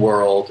thing in the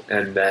world,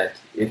 and that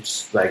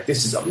it's like,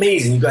 this is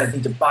amazing, you guys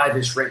need to buy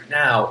this right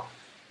now,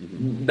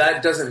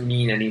 that doesn't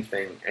mean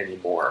anything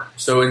anymore.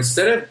 So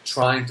instead of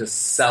trying to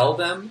sell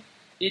them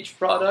each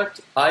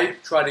product, I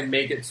try to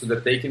make it so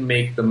that they can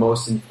make the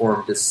most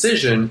informed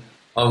decision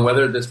on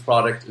whether this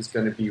product is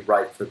going to be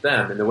right for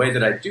them. And the way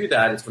that I do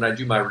that is when I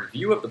do my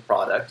review of the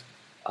product,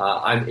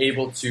 I'm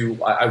able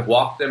to, I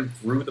walk them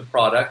through the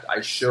product. I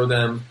show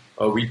them,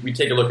 we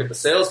take a look at the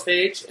sales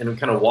page and we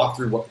kind of walk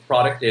through what the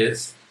product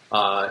is.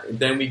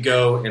 Then we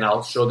go and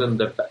I'll show them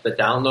the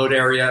download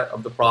area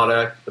of the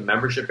product, the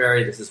membership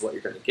area. This is what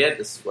you're going to get.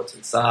 This is what's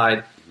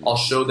inside. I'll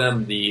show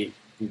them the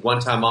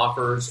one-time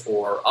offers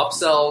or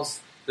upsells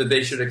that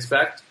they should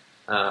expect.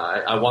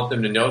 I want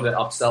them to know that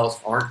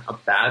upsells aren't a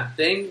bad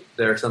thing.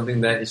 They're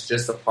something that is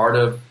just a part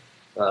of.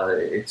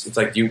 It's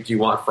like, do you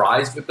want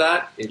fries with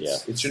that?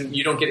 It shouldn't.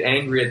 You don't get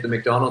angry at the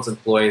McDonald's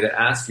employee that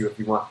asks you if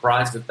you want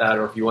fries with that,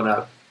 or if you want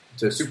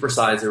to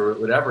supersize it or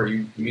whatever.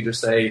 You either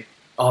say,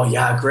 "Oh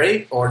yeah,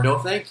 great," or "No,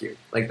 thank you."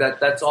 Like that.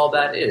 That's all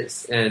that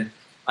is. And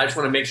I just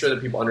want to make sure that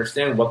people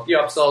understand what the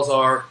upsells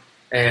are.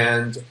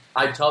 And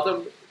I tell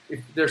them if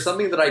there's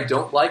something that I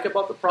don't like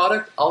about the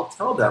product, I'll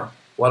tell them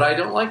what I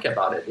don't like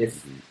about it.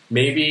 If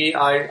maybe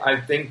I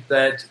think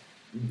that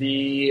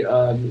maybe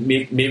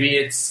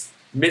it's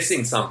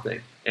missing something,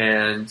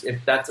 and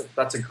if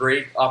that's a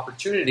great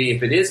opportunity.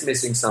 If it is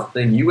missing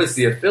something, you as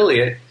the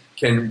affiliate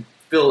can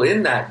fill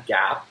in that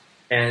gap,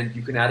 and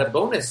you can add a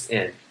bonus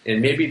in.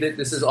 And maybe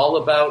this is all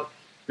about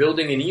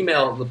building an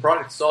email. The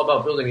product is all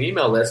about building an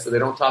email list, but they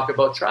don't talk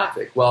about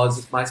traffic. Well,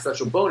 as my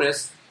special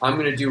bonus, I'm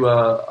going to do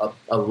a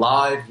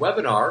live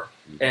webinar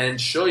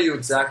and show you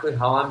exactly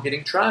how I'm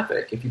getting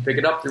traffic. If you pick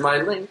it up through my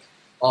link,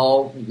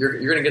 you're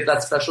going to get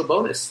that special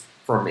bonus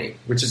from me,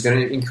 which is going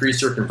to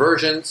increase your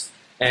conversions,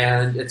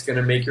 and it's going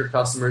to make your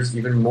customers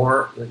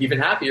even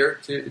happier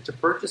to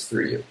purchase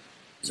through you.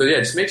 So yeah,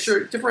 just make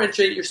sure,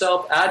 differentiate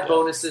yourself, add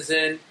bonuses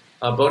in.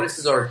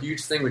 Bonuses are a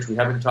huge thing, which we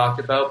haven't talked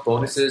about.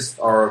 Bonuses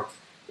are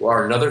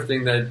another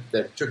thing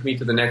that took me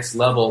to the next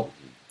level.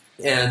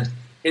 And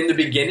in the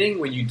beginning,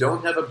 when you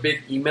don't have a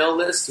big email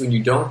list, when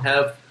you don't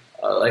have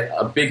like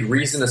a big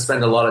reason to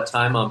spend a lot of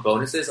time on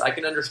bonuses, I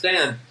can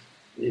understand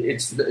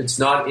it's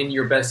not in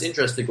your best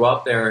interest to go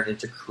out there and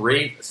to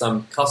create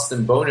some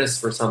custom bonus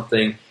for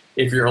something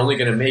if you're only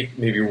going to make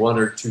maybe 1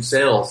 or 2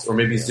 sales or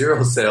maybe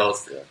 0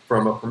 sales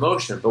from a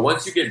promotion. But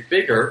once you get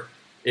bigger,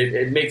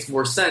 it makes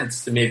more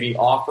sense to maybe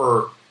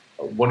offer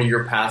one of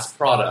your past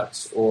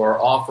products or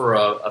offer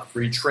a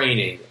free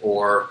training,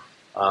 or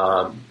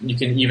you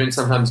can even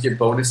sometimes get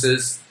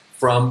bonuses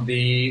from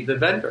the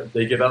vendor.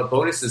 They give out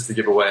bonuses to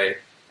give away.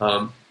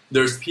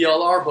 There's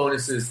PLR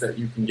bonuses that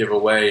you can give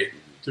away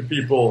to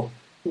people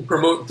who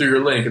promote through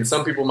your link. And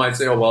some people might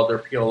say, oh, well, they're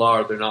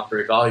PLR, they're not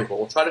very valuable.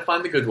 Well, try to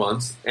find the good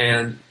ones.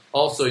 And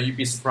also, you'd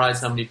be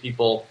surprised how many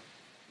people,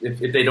 if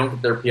they don't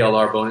get their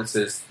PLR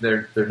bonuses,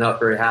 they're not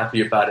very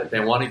happy about it. They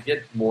want to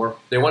get more.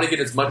 They want to get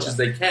as much as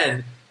they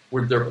can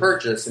with their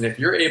purchase. And if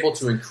you're able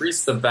to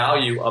increase the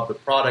value of the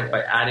product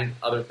by adding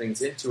other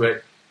things into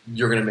it,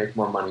 you're going to make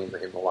more money in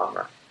the long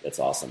run. That's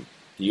awesome.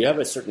 Do you have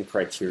a certain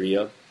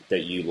criteria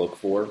that you look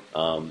for?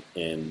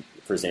 And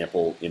for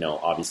example,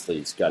 obviously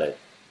it's got to,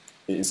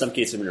 in some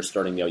cases when you're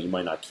starting out, you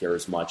might not care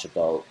as much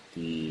about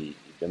the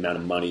amount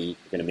of money you're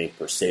going to make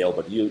per sale,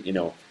 but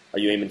are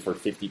you aiming for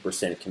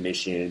 50%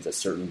 commissions, a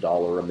certain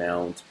dollar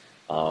amount?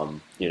 You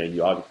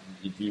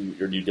do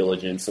your due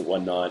diligence and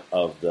whatnot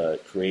of the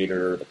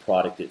creator, the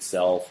product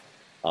itself.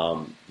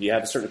 Do you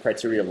have a certain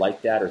criteria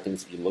like that or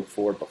things that you look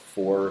for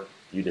before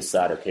you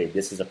decide, okay,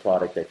 this is a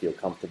product I feel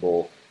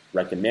comfortable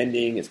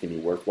recommending, it's going to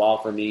be worthwhile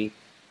for me?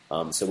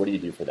 So what do you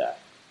do for that?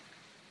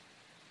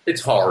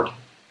 It's hard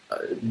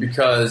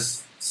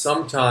because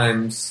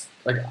sometimes,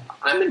 like,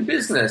 I'm in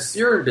business,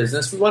 you're in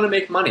business, we want to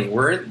make money.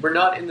 We're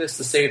not in this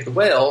to save the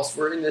whales,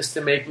 we're in this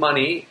to make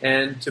money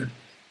and to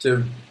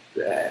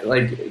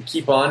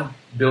keep on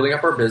building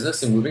up our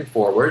business and moving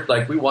forward.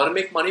 Like, we want to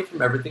make money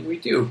from everything we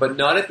do, but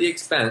not at the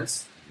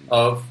expense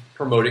of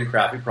promoting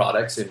crappy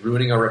products and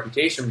ruining our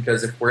reputation,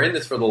 because if we're in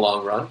this for the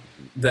long run,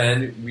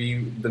 then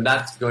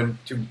that's going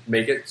to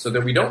make it so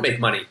that we don't make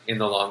money in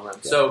the long run.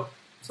 Yeah. So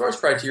as far as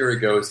criteria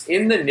goes,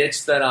 in the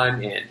niche that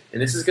I'm in,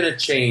 and this is going to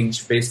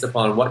change based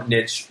upon what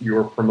niche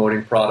you're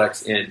promoting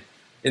products in.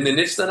 In the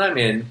niche that I'm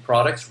in,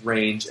 products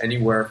range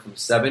anywhere from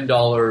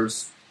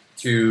 $7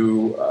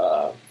 to,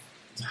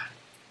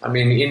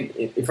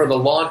 for the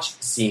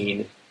launch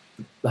scene,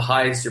 the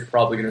highest you're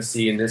probably going to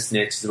see in this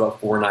niche is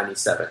about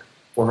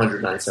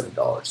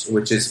 $497,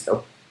 which is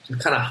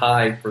kind of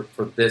high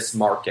for this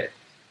market.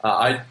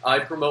 I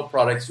promote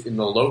products in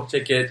the low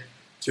ticket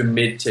to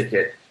mid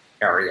ticket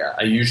area.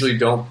 I usually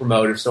don't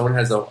promote if someone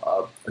has a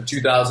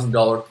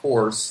 $2,000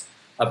 course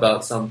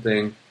about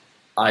something.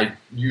 I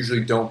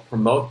usually don't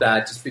promote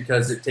that just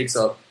because it takes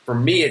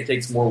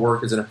more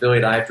work as an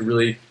affiliate. I have to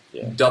really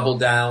double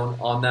down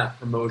on that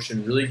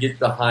promotion, really get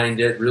behind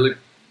it, really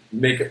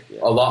make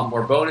a lot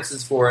more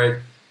bonuses for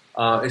it.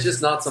 It's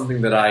just not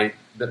something that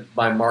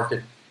my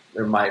market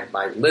or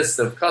my list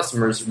of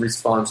customers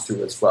responds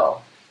to as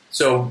well.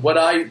 So what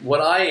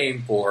I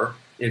aim for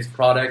is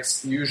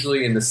products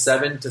usually in the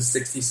 $7 to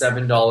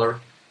 $67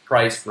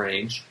 price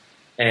range,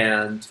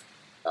 and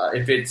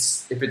if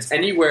it's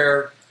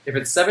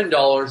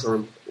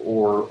 $7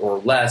 or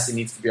less, it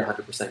needs to be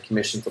 100%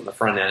 commissions on the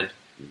front end,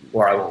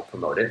 or I won't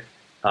promote it.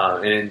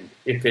 And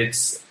if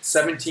it's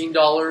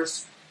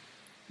 $17,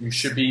 you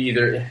should be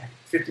either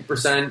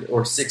 50%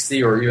 or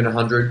 60 or even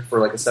 100 for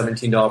like a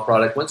 $17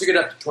 product. Once you get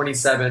up to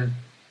 27,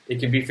 it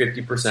can be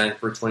 50%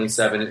 for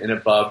 27 and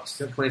above.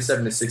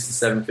 27 to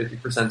 67,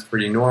 50% is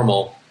pretty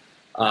normal.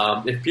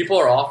 If people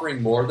are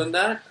offering more than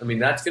that,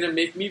 that's going to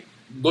make me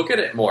look at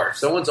it more. If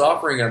someone's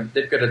offering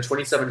they've got a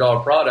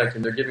 $27 product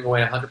and they're giving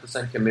away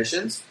 100%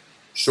 commissions,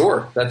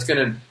 sure, that's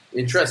going to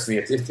interest me.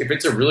 If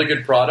it's a really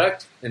good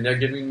product and they're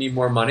giving me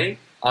more money,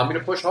 I'm going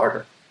to push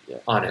harder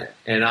on it,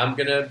 and I'm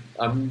gonna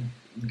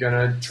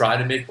try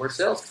to make more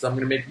sales because I'm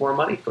going to make more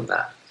money from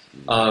that.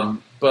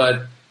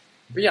 But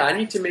yeah, I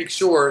need to make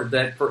sure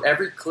that for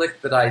every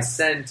click that I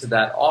send to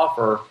that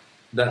offer,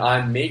 that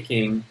I'm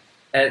making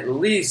at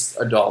least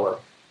 $1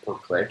 per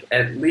click,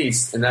 at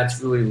least, and that's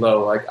really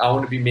low. Like, I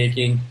want to be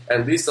making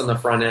at least on the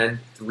front end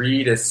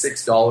 $3 to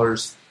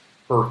 $6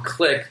 per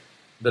click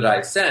that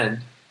I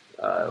send,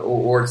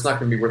 or it's not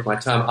going to be worth my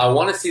time. I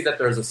want to see that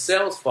there's a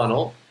sales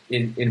funnel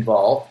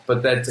involved,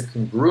 but that's a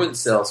congruent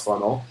sales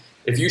funnel.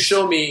 If you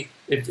show me,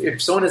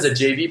 if someone has a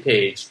JV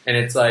page and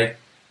it's like,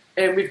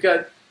 and we've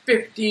got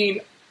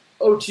 15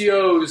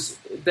 OTOs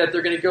that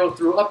they're going to go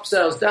through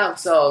upsells,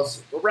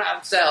 downsells,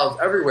 around sales,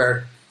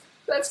 everywhere,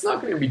 that's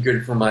not going to be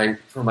good for my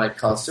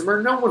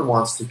customer. No one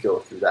wants to go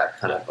through that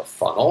kind of a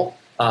funnel.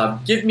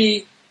 Give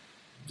me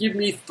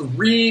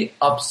 3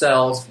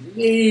 upsells,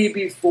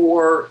 maybe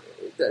 4.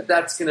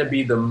 That's going to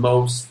be the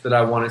most that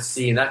I want to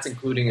see, and that's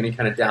including any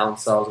kind of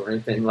downsells or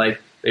anything. Like,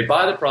 they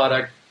buy the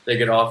product, they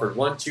get offered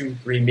 1, 2,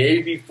 3,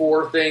 maybe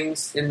 4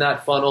 things in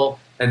that funnel,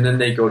 and then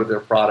they go to their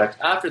product.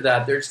 After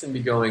that, they're just going to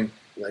be going,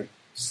 like,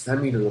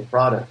 send me to the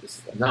product. This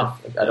is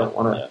enough. Like, I don't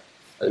want to.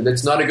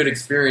 It's not a good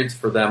experience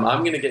for them.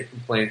 I'm going to get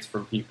complaints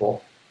from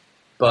people,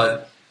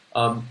 but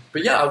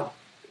yeah,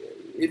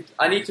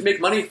 I need to make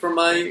money from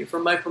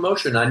my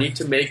promotion. I need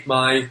to make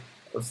my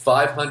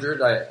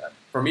 500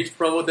 from each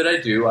promo that I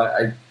do.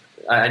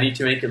 I need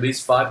to make at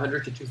least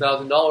 $500 to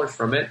 $2,000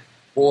 from it,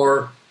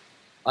 or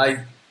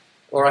I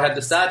have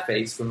the sad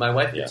face when my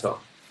wife gets home.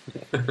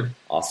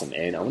 Awesome,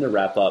 and I'm going to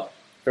wrap up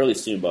fairly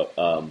soon, but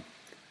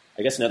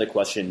I guess another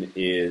question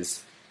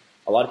is,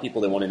 a lot of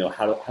people, they want to know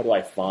how do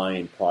I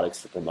find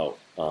products to promote?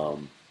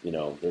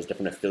 There's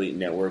different affiliate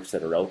networks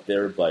that are out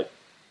there, but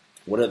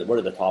what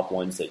are the top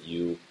ones that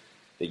you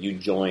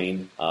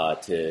join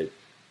to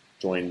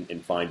join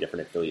and find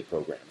different affiliate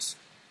programs?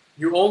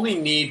 you only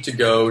need to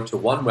go to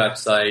one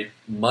website,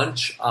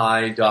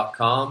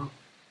 munchi.com.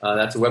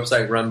 That's a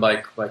website run by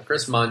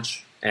Chris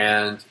Munch,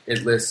 and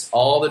it lists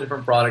all the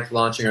different products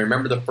launching. I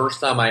remember the first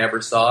time I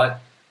ever saw it,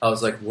 I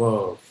was like,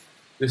 whoa,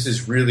 this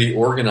is really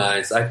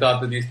organized. I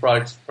thought that these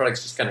products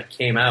just kind of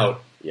came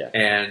out,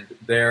 and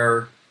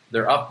they're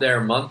up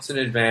there months in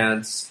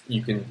advance.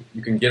 You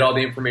can get all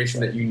the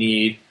information that you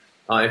need.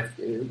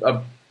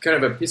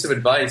 Kind of a piece of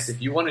advice,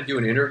 if you want to do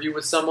an interview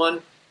with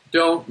someone,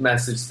 don't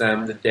message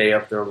them the day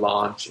of their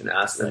launch and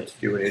ask them to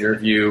do an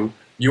interview.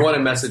 You want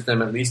to message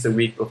them at least a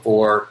week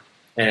before,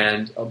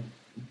 and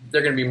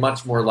they're going to be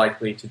much more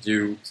likely to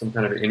do some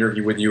kind of an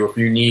interview with you. If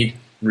you need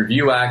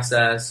review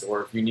access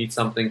or if you need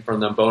something from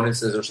them,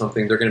 bonuses or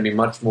something, they're going to be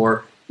much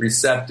more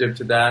receptive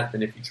to that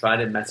than if you try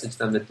to message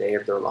them the day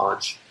of their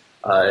launch.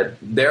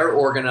 They're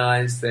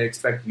organized. They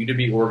expect you to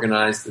be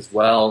organized as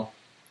well.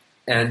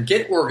 And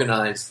get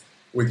organized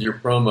with your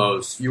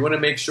promos. You want to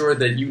make sure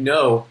that you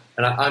know,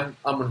 and I'm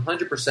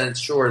 100%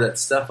 sure that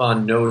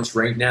Stefan knows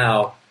right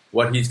now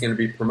what he's going to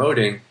be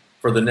promoting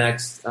for the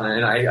next,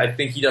 and I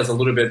think he does a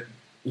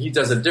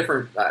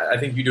different, I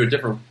think you do a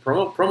different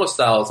promo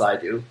style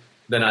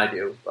than I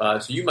do.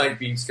 So you might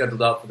be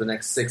scheduled out for the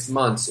next 6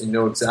 months and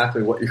know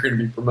exactly what you're going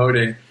to be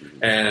promoting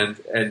and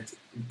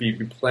be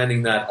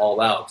planning that all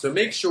out. So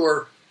make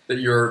sure that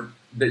you're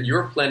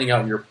planning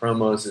out your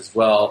promos as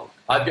well.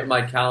 I've got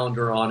my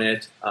calendar on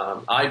it.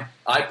 I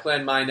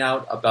plan mine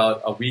out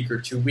about a week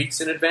or 2 weeks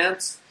in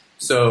advance.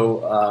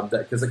 So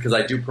because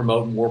I do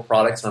promote more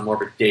products on more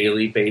of a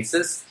daily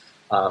basis.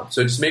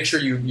 So just make sure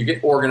you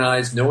get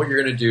organized, know what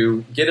you're going to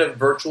do, get a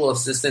virtual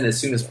assistant as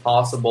soon as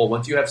possible.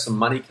 Once you have some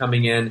money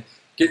coming in,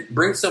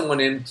 bring someone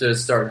in to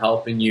start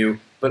helping you,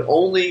 but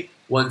only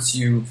once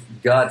you've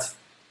got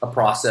a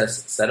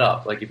process set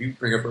up. Like if you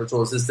bring a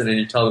virtual assistant and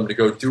you tell them to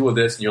go do all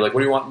this, and you're like, what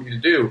do you want me to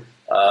do?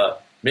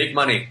 Make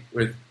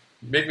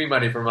me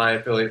money for my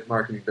affiliate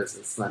marketing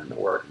business. It's not going to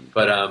work.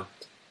 But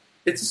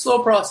it's a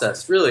slow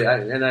process, really.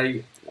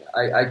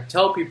 I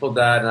tell people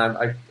that,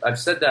 and I've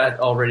said that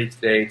already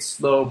today. It's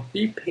slow.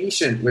 Be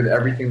patient with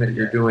everything that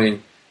you're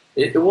doing.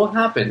 It will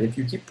happen if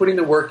you keep putting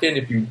the work in.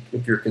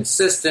 If you're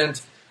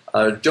consistent,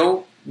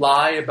 don't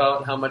lie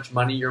about how much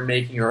money you're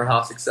making or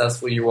how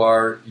successful you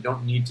are. You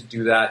don't need to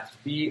do that.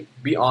 Be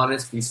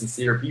honest. Be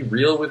sincere. Be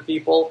real with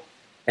people,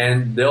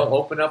 and they'll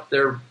open up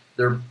their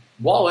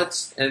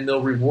wallets and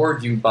they'll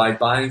reward you by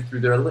buying through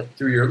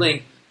your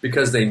link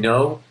because they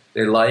know,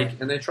 they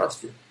like, and they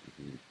trust you.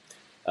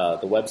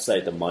 The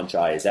website, the Munch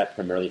Eye, is that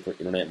primarily for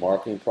internet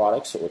marketing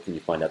products, or can you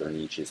find other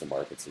niches and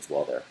markets as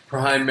well there?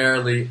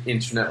 Primarily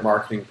internet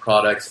marketing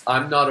products.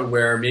 I'm not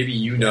aware, maybe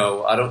you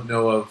know, I don't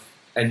know of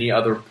any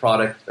other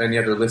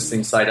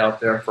listing site out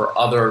there for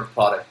other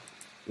product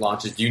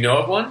launches. Do you know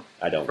of one?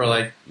 I don't.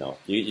 No.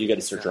 You got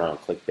to search around on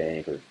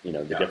ClickBank or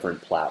the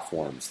different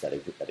platforms that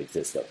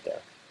exist out there.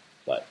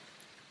 But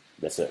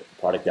that's a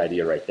product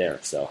idea right there.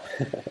 So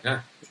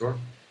yeah, sure.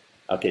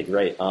 Okay,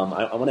 great.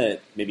 I want to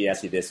maybe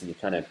ask you this, and you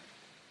kind of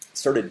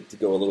started to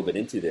go a little bit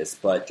into this,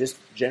 but just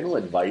general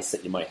advice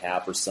that you might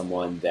have for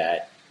someone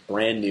that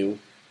brand new.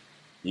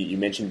 You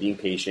mentioned being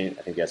patient.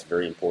 I think that's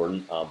very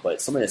important.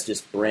 But someone that's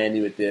just brand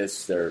new at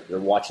this, they're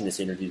watching this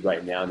interview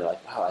right now, and they're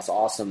like, "Wow, that's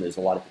awesome! There's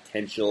a lot of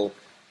potential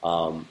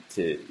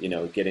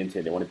to get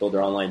into. They want to build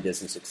their online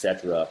business,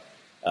 etc."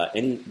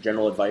 Any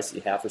general advice that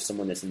you have for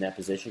someone that's in that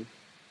position?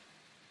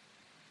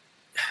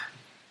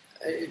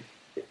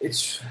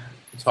 It's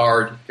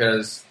hard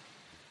because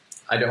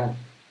I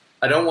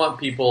don't want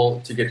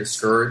people to get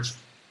discouraged,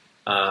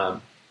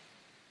 but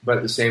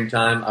at the same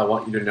time, I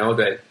want you to know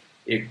that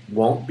it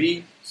won't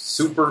be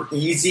super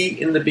easy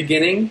in the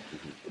beginning,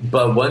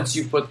 but once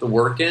you put the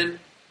work in,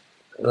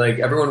 like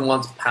everyone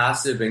wants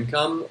passive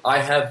income. I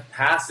have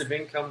passive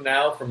income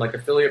now from like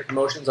affiliate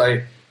promotions.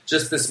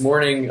 Just this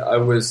morning, I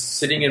was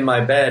sitting in my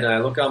bed and I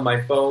look on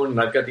my phone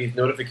and I've got these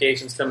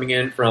notifications coming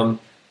in from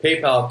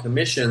PayPal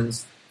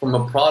commissions from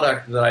a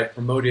product that I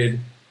promoted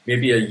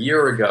maybe a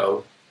year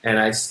ago, and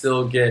I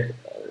still get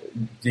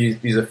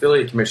these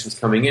affiliate commissions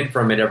coming in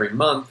from it every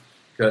month,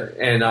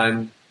 and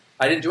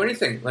I didn't do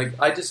anything. Like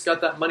I just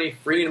got that money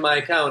free in my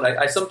account.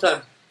 I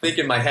sometimes think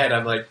in my head,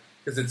 I'm like,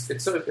 because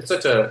it's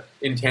such a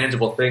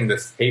intangible thing,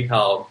 this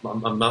PayPal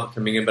amount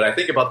coming in, but I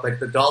think about like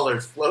the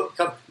dollars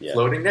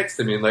floating next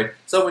to me, and like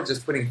someone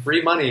just putting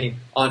free money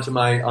onto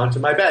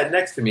my bed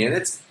next to me, and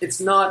it's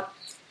not.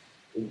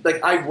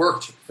 Like I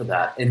worked for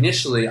that.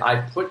 Initially,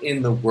 I put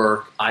in the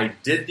work. I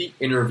did the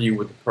interview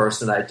with the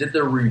person. I did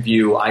the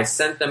review. I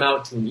sent them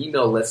out to an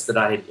email list that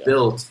I had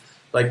built.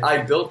 Like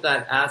I built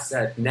that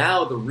asset.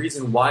 Now the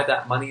reason why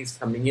that money is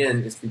coming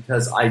in is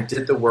because I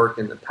did the work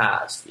in the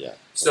past. Yeah.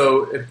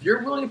 So if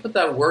you're willing to put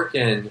that work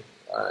in,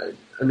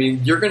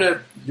 you're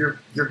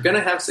gonna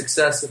have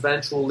success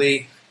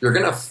eventually. You're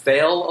gonna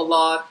fail a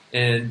lot,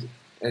 and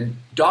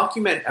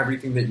document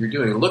everything that you're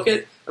doing. Look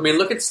at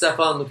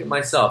Stefan, look at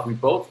myself. We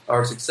both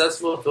are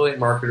successful affiliate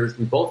marketers.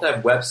 We both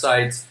have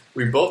websites.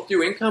 We both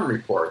do income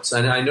reports.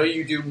 And I know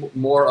you do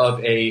more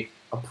of a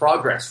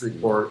progress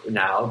report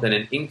now than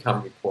an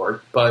income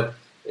report, but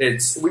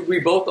we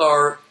both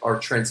are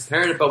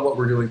transparent about what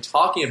we're doing,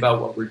 talking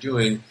about what we're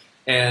doing,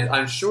 and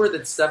I'm sure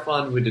that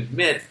Stefan would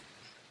admit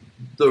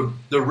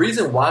the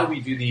reason why we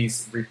do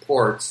these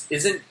reports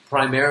isn't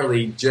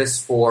primarily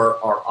just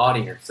for our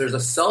audience. There's a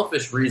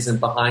selfish reason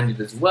behind it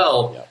as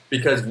well,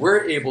 because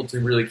we're able to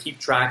really keep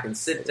track and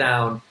sit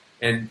down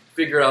and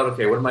figure out,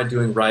 okay, what am I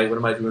doing right? What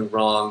am I doing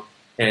wrong?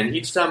 And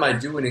each time I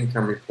do an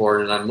income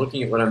report and I'm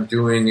looking at what I'm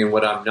doing and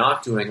what I'm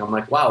not doing, I'm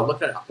like, wow,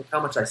 look how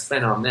much I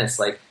spent on this.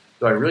 Like,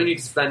 do I really need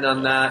to spend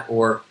on that?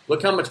 Or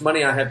look how much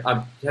money I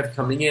have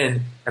coming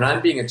in, and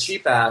I'm being a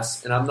cheap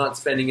ass and I'm not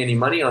spending any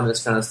money on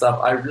this kind of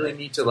stuff. I really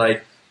need to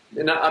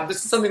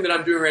this is something that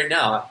I'm doing right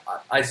now.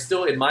 I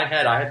still, in my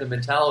head, I had the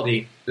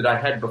mentality that I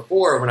had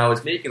before when I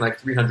was making like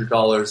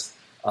 $300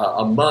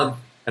 a month,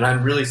 and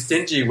I'm really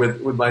stingy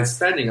with my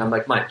spending. I'm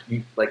like, Mike,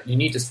 you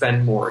need to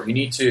spend more. You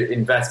need to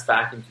invest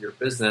back into your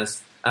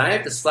business. And I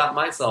have to slap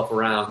myself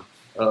around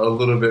a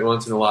little bit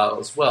once in a while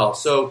as well.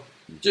 So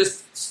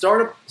just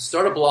start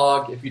a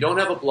blog. If you don't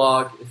have a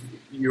blog, if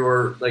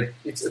you're like,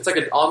 it's like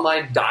an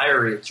online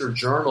diary. It's your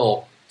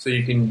journal, so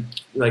you can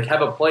like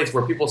have a place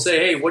where people say,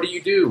 hey, what do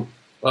you do?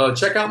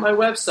 Check out my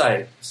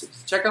website.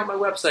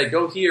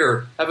 Go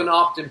here. Have an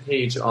opt-in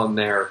page on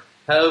there.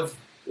 Have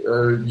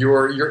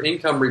your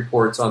income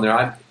reports on there.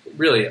 I'm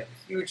really a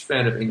huge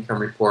fan of income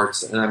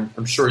reports, and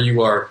I'm sure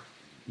you are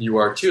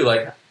too.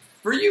 Like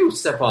for you,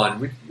 Stefan,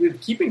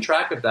 with keeping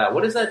track of that,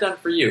 what has that done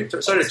for you?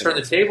 Sorry to turn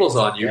the tables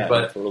on you,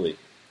 but totally.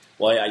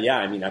 Well, yeah,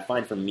 I mean, I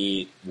find for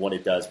me, what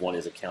it does, one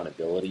is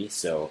accountability.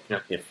 So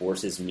it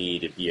forces me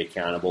to be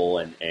accountable,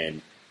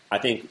 and I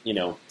think,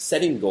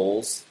 setting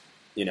goals,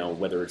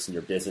 whether it's in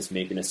your business,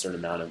 making a certain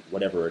amount of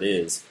whatever it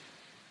is,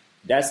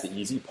 that's the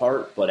easy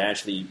part. But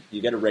actually,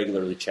 you got to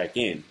regularly check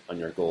in on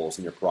your goals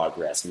and your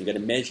progress, and you got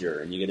to measure,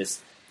 and you got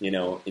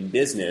to, in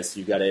business,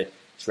 you got to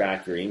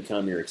track your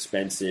income, your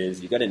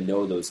expenses. You got to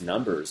know those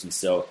numbers, and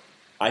so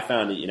I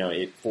found that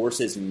it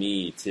forces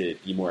me to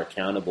be more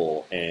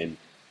accountable. And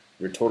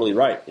you're totally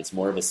right. It's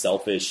more of a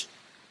selfish.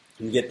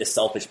 You get the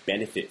selfish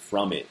benefit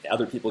from it.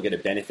 Other people get a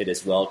benefit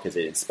as well because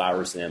it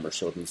inspires them or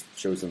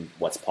shows them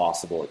what's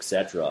possible,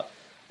 etc.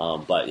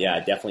 But yeah, I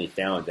definitely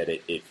found that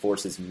it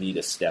forces me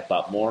to step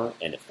up more,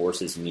 and it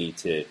forces me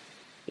to,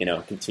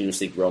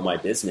 continuously grow my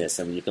business.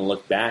 And when you can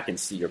look back and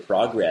see your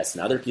progress,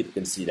 and other people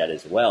can see that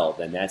as well,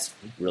 then that's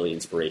really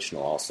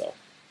inspirational also.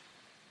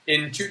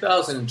 In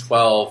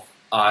 2012,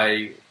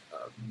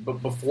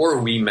 before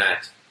we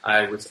met,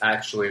 I was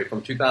actually,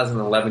 from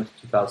 2011 to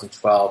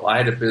 2012, I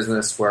had a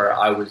business where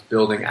I was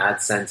building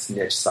AdSense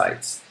niche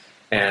sites.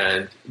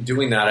 And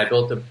doing that, I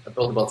built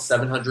about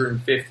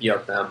 750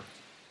 of them.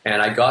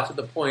 And I got to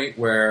the point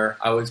where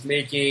I was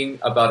making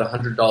about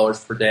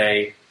 $100 per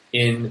day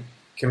in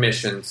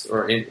commissions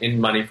or in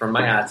money from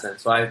my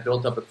AdSense. So I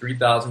built up a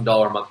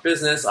 $3,000 a month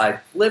business. I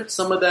flipped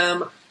some of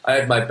them. I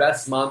had my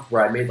best month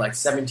where I made like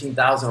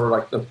 $17,000 or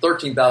like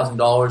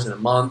 $13,000 in a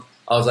month.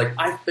 I was like,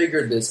 I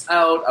figured this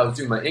out. I was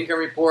doing my income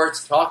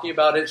reports, talking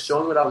about it,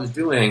 showing what I was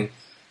doing.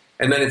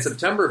 And then in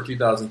September of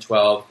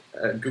 2012,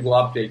 a Google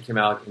update came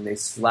out and they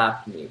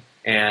slapped me.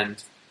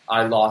 And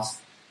I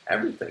lost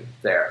everything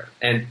there.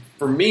 And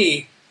for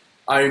me,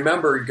 I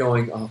remember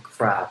going, oh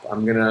crap,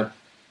 I'm going to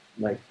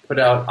put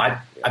out,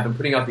 I've been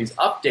putting out these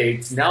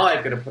updates. Now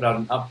I've got to put out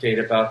an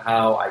update about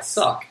how I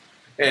suck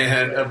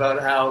and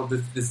about how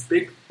this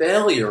big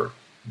failure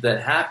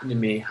that happened to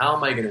me, how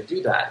am I going to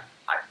do that?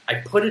 I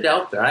put it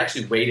out there. I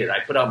actually waited. I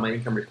put out my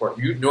income report.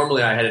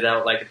 Normally I had it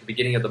out like at the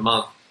beginning of the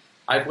month.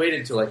 I waited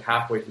until like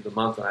halfway through the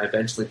month, and I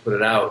eventually put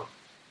it out,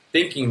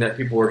 thinking that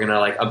people were going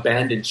to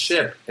abandon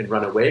ship and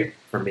run away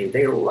from me.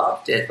 They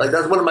loved it.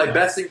 That's one of my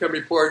best income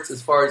reports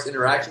as far as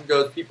interaction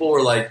goes. People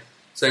were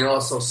saying, oh,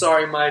 so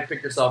sorry, Mike,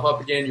 pick yourself up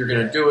again. You're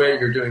going to do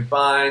it. You're doing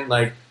fine.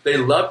 They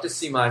love to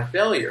see my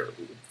failure.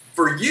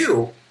 For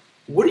you,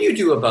 what do you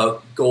do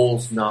about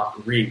goals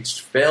not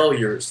reached,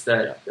 failures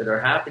that are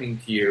happening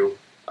to you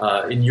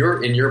in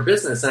your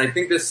business? And I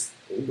think this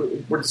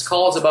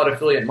call is about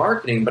affiliate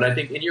marketing, but I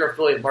think in your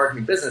affiliate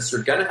marketing business,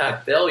 you're going to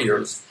have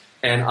failures,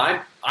 and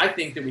I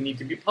think that we need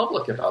to be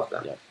public about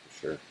them. Yeah, for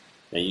sure.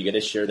 Now you got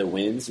to share the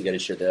wins, you got to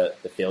share the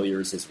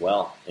failures as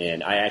well.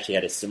 And I actually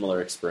had a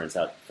similar experience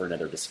out for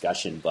another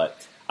discussion,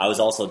 but I was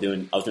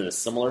doing a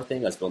similar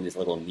thing. I was building these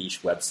little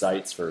niche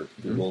websites for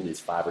Google, these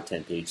 5 or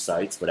 10 page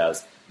sites, but I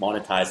was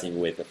monetizing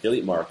with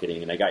affiliate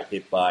marketing, and I got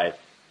hit by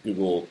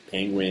Google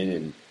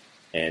Penguin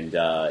and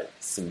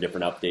some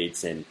different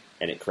updates, and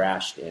it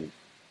crashed. And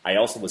I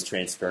also was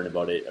transparent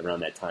about it around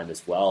that time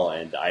as well.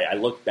 And I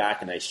look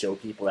back and I show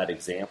people that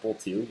example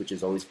too, which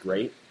is always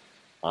great.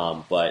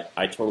 But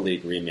I totally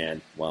agree,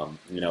 man.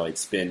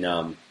 It's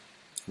been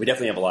we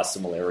definitely have a lot of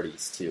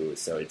similarities too.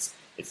 So it's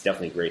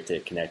definitely great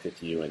to connect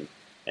with you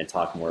and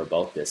talk more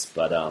about this.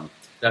 But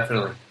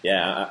definitely,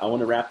 yeah, I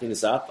want to wrap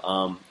things up.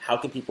 How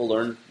can people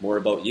learn more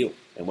about you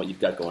and what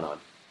you've got going on?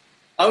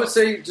 I would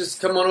say just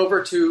come on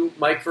over to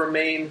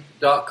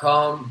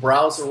mikefrommaine.com,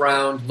 browse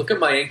around, look at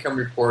my income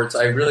reports.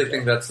 I really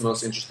think that's the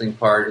most interesting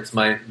part.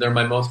 They're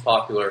my most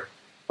popular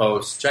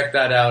posts. Check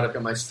that out. I've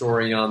got my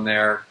story on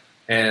there.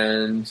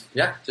 And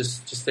yeah,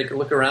 just take a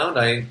look around.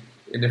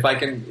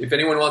 If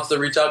anyone wants to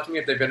reach out to me,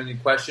 if they've got any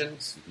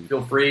questions,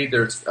 feel free.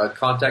 There's a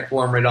contact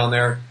form right on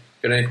there.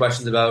 Got any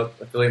questions about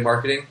affiliate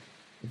marketing,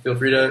 feel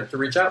free to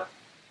reach out.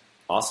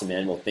 Awesome,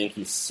 man. Well, thank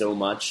you so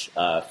much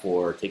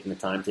for taking the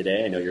time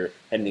today. I know you're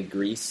heading to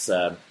Greece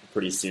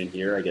pretty soon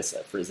here. I guess,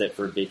 is it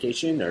for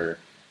vacation or?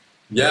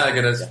 Yeah, I'm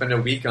going to spend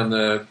a week on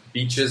the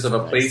beaches of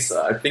a place,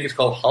 I think it's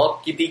called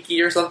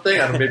Halkidiki or something.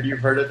 I don't know, maybe you've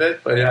heard of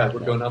it, but yeah, we're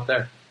going out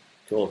there.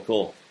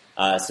 Cool.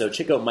 So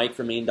check out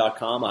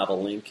MikeFromMaine.com. I'll have a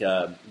link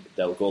that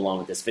will go along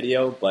with this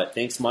video. But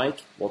thanks,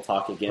 Mike. We'll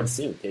talk again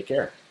soon. Take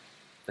care.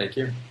 Thank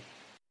you.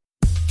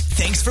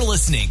 Thanks for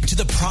listening to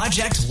the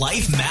Project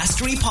Life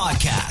Mastery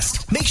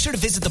Podcast. Make sure to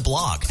visit the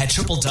blog at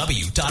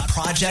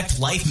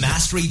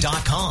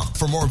www.projectlifemastery.com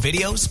for more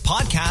videos,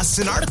 podcasts,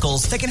 and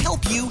articles that can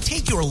help you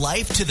take your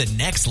life to the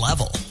next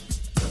level.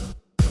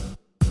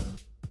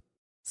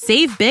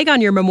 Save big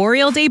on your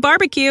Memorial Day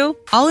barbecue,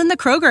 all in the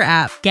Kroger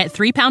app. Get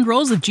 3-pound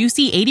rolls of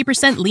juicy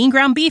 80% lean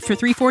ground beef for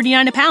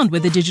 $3.49 a pound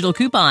with a digital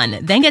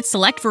coupon. Then get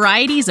select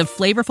varieties of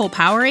flavorful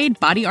Powerade,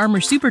 Body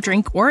Armor Super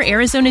Drink, or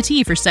Arizona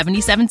tea for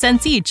 77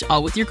 cents each,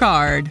 all with your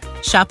card.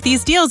 Shop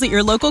these deals at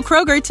your local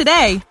Kroger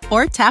today,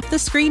 or tap the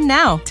screen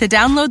now to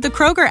download the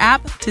Kroger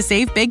app to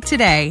save big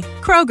today.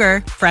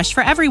 Kroger, fresh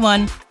for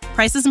everyone.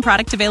 Prices and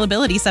product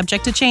availability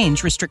subject to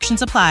change.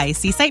 Restrictions apply.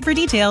 See site for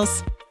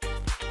details.